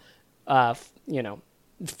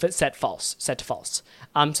set to false.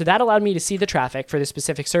 So that allowed me to see the traffic for the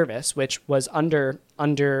specific service, which was under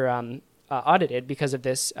audited because of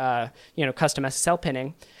this custom SSL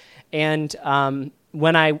pinning. And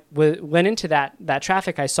when I went into that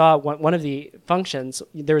traffic, I saw one of the functions.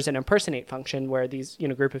 There was an impersonate function where these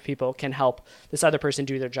group of people can help this other person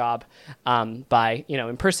do their job by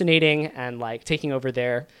impersonating and like taking over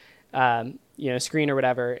their screen or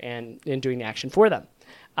whatever and doing the action for them.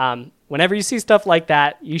 Whenever you see stuff like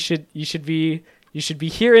that, you should be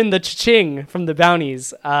hearing the cha-ching from the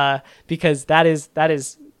bounties because that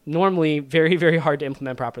is normally very, very hard to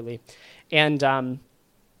implement properly. And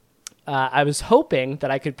I was hoping that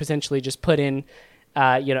I could potentially just put in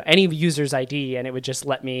any user's ID and it would just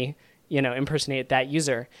let me impersonate that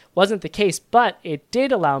user. Wasn't the case, but it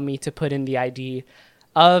did allow me to put in the ID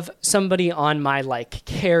of somebody on my like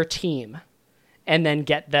care team and then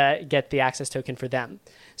get the access token for them.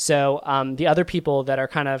 So the other people that are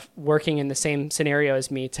kind of working in the same scenario as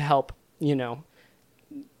me to help,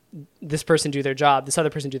 this person do their job, this other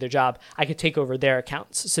person do their job, I could take over their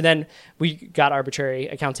accounts. So then we got arbitrary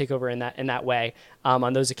account takeover in that way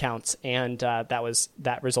on those accounts, and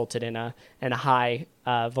that resulted in a high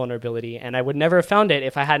vulnerability. And I would never have found it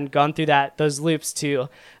if I hadn't gone through those loops to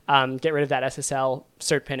get rid of that SSL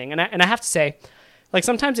cert pinning. And I have to say, like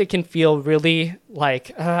sometimes it can feel really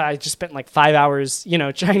like I just spent like 5 hours,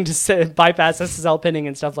 trying to bypass SSL pinning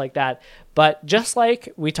and stuff like that. But just like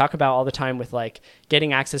we talk about all the time with like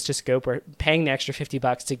getting access to scope or paying the extra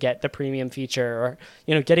 $50 to get the premium feature,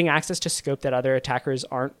 or getting access to scope that other attackers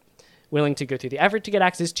aren't willing to go through the effort to get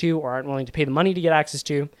access to or aren't willing to pay the money to get access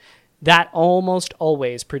to, that almost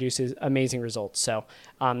always produces amazing results. So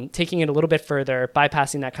taking it a little bit further,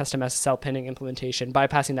 bypassing that custom SSL pinning implementation,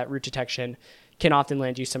 bypassing that root detection, can often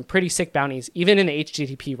land you some pretty sick bounties, even in the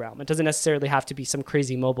HTTP realm. It doesn't necessarily have to be some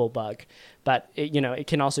crazy mobile bug, but it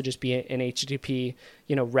can also just be an HTTP,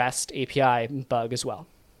 REST API bug as well.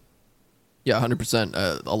 Yeah,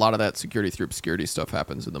 100%. A lot of that security through obscurity stuff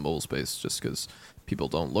happens in the mobile space just because people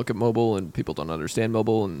don't look at mobile and people don't understand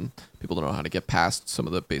mobile and people don't know how to get past some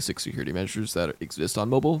of the basic security measures that exist on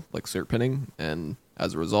mobile, like cert pinning. And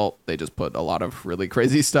as a result, they just put a lot of really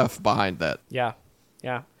crazy stuff behind that. Yeah.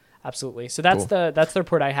 Absolutely. So that's cool. That's the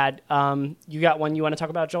report I had. You got one you want to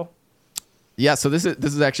talk about, Joel? Yeah. So this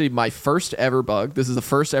is actually my first ever bug. This is the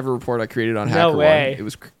first ever report I created on HackerOne. No way. It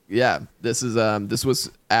was This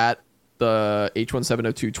was at the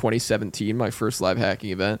H1702 2017, my first live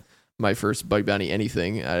hacking event, my first bug bounty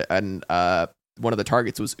anything, and one of the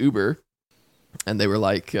targets was Uber, and they were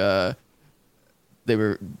like. They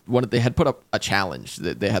had put up a challenge.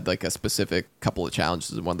 They had like a specific couple of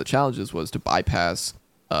challenges, and one of the challenges was to bypass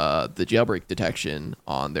the jailbreak detection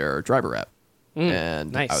on their driver app.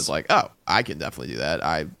 And nice. I was like, oh, I can definitely do that.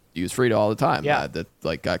 I use Frida all the time. Yeah.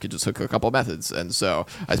 I could just hook a couple of methods. And so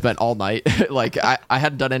I spent all night, like I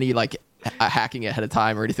hadn't done any like hacking ahead of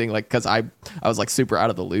time or anything, like, cause I was like super out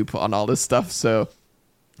of the loop on all this stuff. So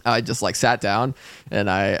I just like sat down and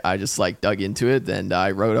I just like dug into it, and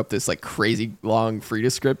I wrote up this like crazy long Frida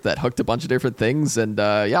script that hooked a bunch of different things, and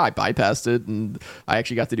I bypassed it, and I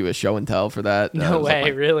actually got to do a show and tell for that. No way,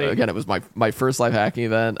 like really? Again, it was my first live hacking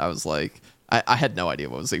event. I was like, I had no idea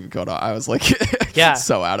what was even going on. I was like, yeah,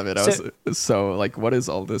 so out of it. I was so like, what is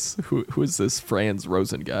all this? Who is this Franz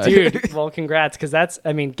Rosen guy? Dude, well, congrats, because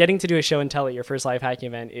getting to do a show and tell at your first live hacking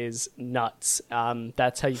event is nuts.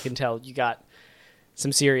 That's how you can tell you got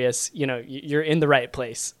some serious, you're in the right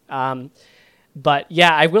place. But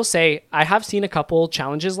yeah, I will say I have seen a couple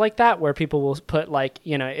challenges like that where people will put like,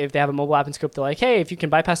 if they have a mobile app and scope, they're like, hey, if you can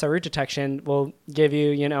bypass our root detection, we'll give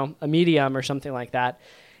you, a medium or something like that.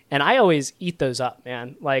 And I always eat those up,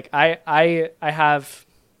 man. Like I have,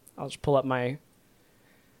 I'll just pull up my.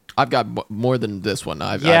 I've got more than this one.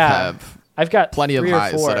 I've got plenty of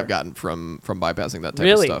highs 4 that I've gotten from bypassing that type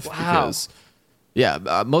really? of stuff. Wow.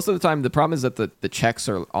 Because most of the time the problem is that the checks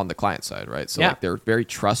are on the client side, right? So like they're very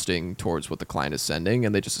trusting towards what the client is sending,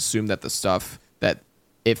 and they just assume that the stuff that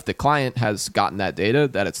if the client has gotten that data,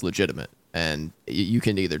 that it's legitimate. And you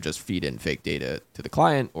can either just feed in fake data to the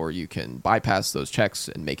client, or you can bypass those checks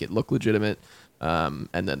and make it look legitimate. And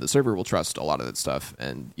then the server will trust a lot of that stuff,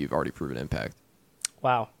 and you've already proven impact.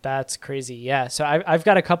 Wow, that's crazy. Yeah, so I've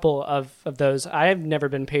got a couple of those. I've never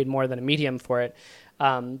been paid more than a medium for it,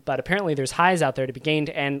 but apparently there's highs out there to be gained.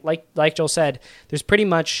 And like Joel said, there's pretty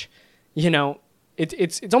much,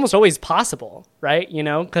 it's almost always possible, right?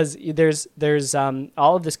 Because there's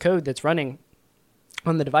all of this code that's running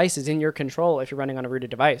on the device is in your control if you're running on a rooted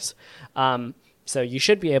device. So you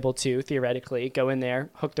should be able to theoretically go in there,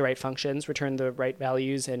 hook the right functions, return the right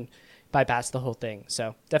values, and bypass the whole thing.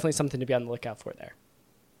 So definitely something to be on the lookout for there.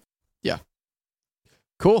 Yeah.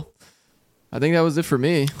 Cool. I think that was it for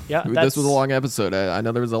me. Yeah, this was a long episode. I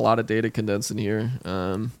know there was a lot of data condensed in here.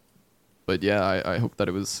 But yeah, I hope that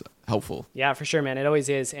it was helpful. Yeah, for sure, man. It always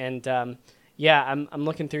is. And I'm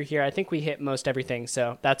looking through here. I think we hit most everything,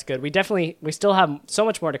 so that's good. We still have so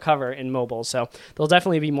much more to cover in mobile, so there'll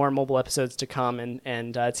definitely be more mobile episodes to come.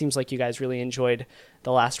 And it seems like you guys really enjoyed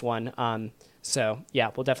the last one. So yeah,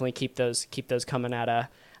 we'll definitely keep those coming at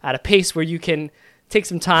a pace where you can take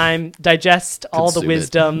some time, digest all the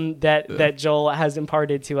wisdom that Joel has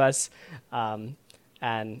imparted to us,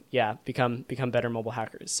 and yeah, become better mobile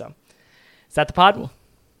hackers. So is that the pod? Cool.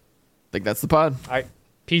 I think that's the pod. All right.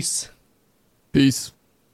 Peace. Peace.